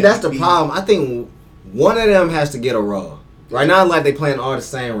I think that's the problem. I think one of them has to get a role. Right now, like they playing all the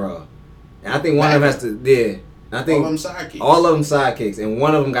same role. And I think one of them has to, yeah. I think all of them sidekicks. All of them sidekicks, and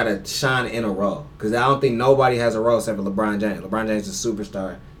one of them got to shine in a role. Because I don't think nobody has a role except for LeBron James. LeBron James is a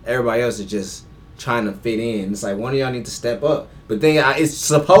superstar. Everybody else is just trying to fit in. It's like one of y'all need to step up. But then it's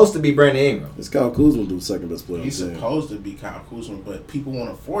supposed to be Brandon Ingram. It's Kyle Kuzma do second best player. He's supposed to be Kyle Kuzma, but people want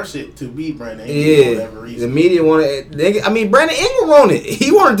to force it to be Brandon Ingram Yeah, for whatever reason. the media wanted. Brandon Ingram wanted.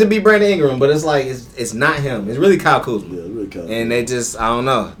 He wanted to be Brandon Ingram, but it's like it's not him. It's really Kyle Kuzma. Yeah, really Kyle. And they just, I don't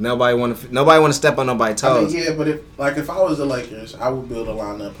know. Nobody want to step on nobody's toes. But if I was the Lakers, I would build a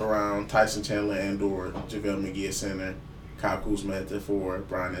lineup around Tyson Chandler and/or JaVale McGee at center, Kyle Kuzma at the 4,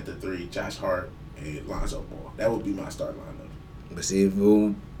 Brian at the 3, Josh Hart, and Lonzo Ball. That would be my start lineup. But see,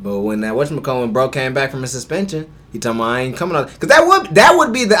 but when that whatchamacallit bro came back from a suspension, he told me I ain't coming on. Because that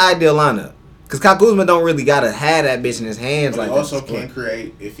would be the ideal lineup. Because Kyle Kuzma don't really got to have that bitch in his hands. But like he also that. can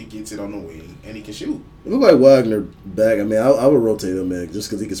create if he gets it on the wing, and he can shoot. It looked like Wagner back. I mean, I would rotate him, man, just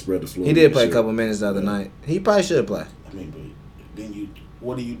because he could spread the floor. He did play a couple minutes the other night. He probably should play. I mean, but then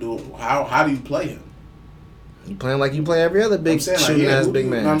what do you do? How do you play him? You playing like you play every other big shooting ass big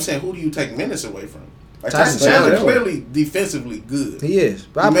man. I'm saying, who do you take minutes away from? Like Tyson Tyson Chandler Chandler. clearly defensively good. He is.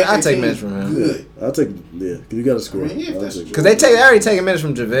 But I take minutes from him. Good. I'll take, because you got to score. I mean, yeah, that's Because they already taking minutes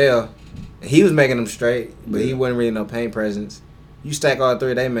from JaVale. He was making them straight, but he wasn't really no paint presence. You stack all 3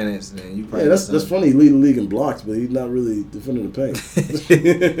 of their minutes, and you probably that's funny. He lead the league in blocks, but he's not really defending the paint.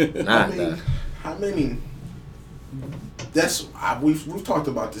 I mean, we've talked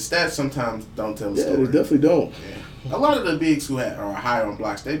about the stats. Sometimes don't tell the Yeah, story. they definitely don't. Yeah. A lot of the bigs who are high on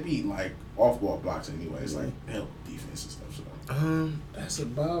blocks, they beat like off-ball blocks anyways, like help defense and stuff. So. That's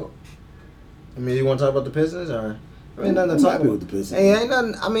about. I mean, you want to talk about the Pistons, or I mean, nothing to I'm talk happy about with the Pistons. Hey, ain't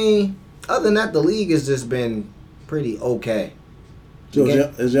nothing. I mean, other than that, the league has just been pretty okay. Joe,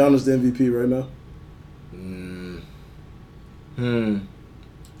 is Giannis the MVP right now?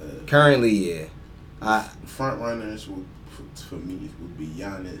 Currently, yeah. Front runners for me would be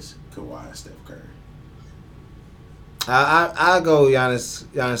Giannis, Kawhi, Steph Curry. I go Giannis,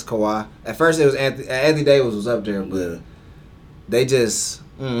 Kawhi. At first, it was Anthony Davis was up there, but they just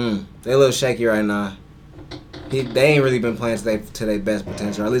they a little shaky right now. They ain't really been playing to their best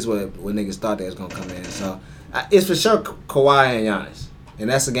potential, or at least what niggas thought they was gonna come in. So it's for sure Kawhi and Giannis, and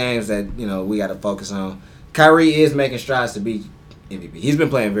that's the games that we got to focus on. Kyrie is making strides to be MVP. He's been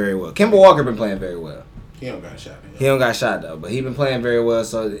playing very well. Kemba Walker been playing very well. He don't got shot. He don't got shot though, but he been playing very well.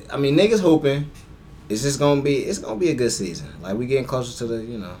 So I mean, niggas hooping. It's just gonna be a good season. Like we getting closer to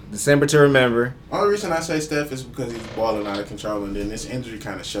the December to remember. Only reason I say Steph is because he's balling out of control, and then this injury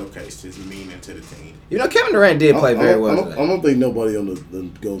kind of showcased his meaning to the team. Kevin Durant did play very well. I don't think nobody on the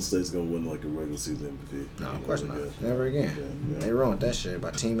Golden State's gonna win like a regular season MVP. No, of course not. Never again. Yeah. They ruined that shit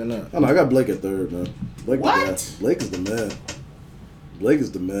by teaming up. I got Blake at third, man. Blake What? The guy. Blake is the man. Blake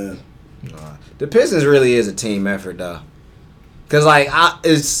is the man. Nah. The Pistons really is a team effort though, cause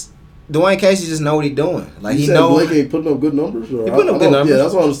it's Dwayne Casey just know what he doing. Like You he said know Blake ain't putting up good numbers. Or He putting up good numbers. Yeah,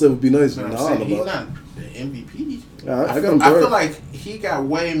 that's what I understand would be nice. You know No, what I I'm don't saying? know He's about. not the MVP. Yeah, I got him I third. feel like he got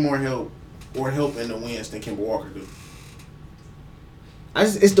way more help in the wins than Kemba Walker do.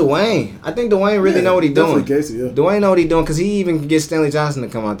 it's Dwayne. I think Dwayne really know what he doing. Definitely Casey, yeah. Dwayne know what he doing because he even can get Stanley Johnson to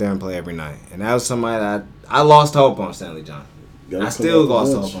come out there and play every night. And that was somebody that I lost hope on Stanley Johnson. Gotta I come still off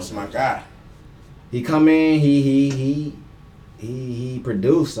the lost bench. hope on That's my guy. He come in, he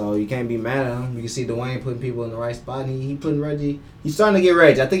produced, so you can't be mad at him. You can see Dwayne putting people in the right spot. And he putting Reggie. He's starting to get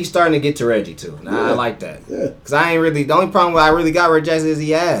Reggie. I think he's starting to get to Reggie too. And I like that. Yeah. Cause I ain't really the only problem I really got with Jackson is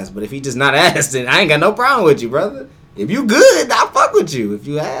he ass. But if he just not ass, then I ain't got no problem with you, brother. If you good, I fuck with you. If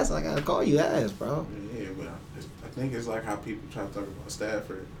you ass, I gotta call you ass, bro. Yeah, but I think it's like how people try to talk about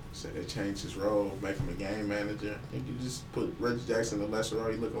Stafford. Say they changed his role, make him a game manager. I think you just put Reggie Jackson in a lesser role,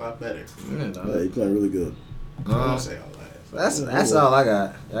 he look a lot better. Yeah, Yeah, he playing really good. I don't say all that. That's all I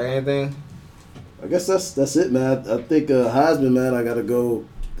got. Y'all got anything? I guess that's it, man. I think Heisman, man. I gotta go.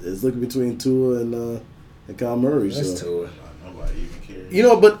 It's looking between Tua and Kyle Murray. That's So. Tua. Nobody even cares. You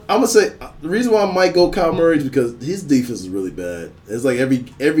know, but I'm gonna say the reason why I might go Kyle Murray is because his defense is really bad. It's like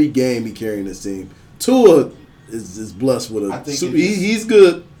every game he carrying this team. Tua is blessed with I a. think Super, it is- he's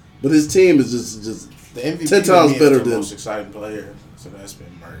good, but his team is just The MVP 10 times to me better is the than- most exciting player, so that's been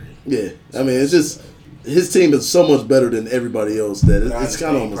Murray. yeah. I mean, it's just his team is so much better than everybody else that it's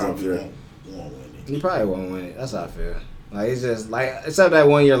kind of almost Probably unfair. won't win it. He probably won't win it. That's how I feel. Like it's just like except that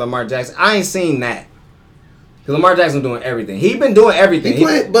 1 year Lamar Jackson. I ain't seen that. Cause Lamar Jackson doing everything. He been doing everything. He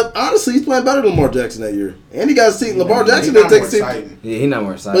played, but honestly, he's playing better than Lamar Jackson that year. And he got his team. Lamar Jackson He's not didn't take more his team. exciting. Yeah, he not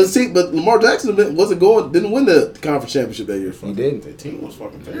more But, excited. but Lamar Jackson didn't win the conference championship that year. He didn't. The team was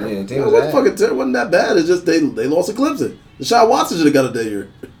fucking Yeah, terrible. the It team was wasn't ass. fucking terrible. Wasn't that bad. It's just they lost to Clemson. Deshaun Watson should have got it that year.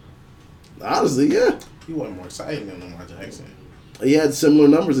 Honestly, yeah. he wasn't more exciting than Lamar Jackson. He had similar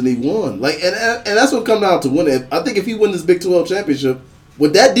numbers and he won. Like, and that's what come down to winning. I think if he wins this Big 12 championship,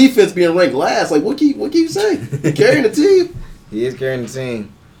 with that defense being ranked last, like what can you say? He carrying the team. He is carrying the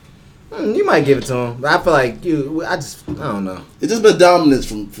team. You might give it to him, but I feel like I don't know. It's just been dominance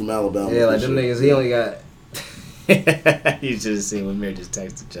from Alabama. Yeah, like them niggas. He only got. You should have seen when Mir just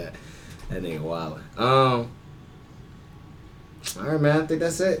texted chat. That nigga wildin'. All right, man. I think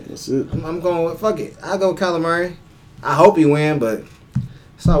that's it. That's it. I'm going with fuck it. I'll go with Kyler Murray. I hope he win, but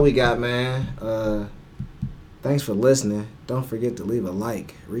that's all we got, man. Thanks for listening. Don't forget to leave a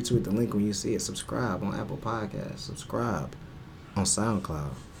like, retweet the link when you see it, subscribe on Apple Podcasts, subscribe on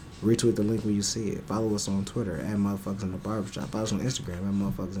SoundCloud, retweet the link when you see it. Follow us on Twitter at Motherfuckers in the Barbershop. Follow us on Instagram at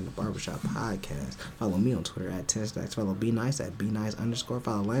Motherfuckers in the Barbershop Podcast. Follow me on Twitter at 10stacks. Follow Be Nice at Be Nice _.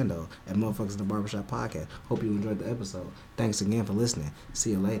 Follow Lando at Motherfuckers in the Barbershop Podcast. Hope you enjoyed the episode. Thanks again for listening.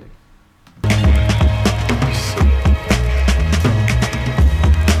 See you later.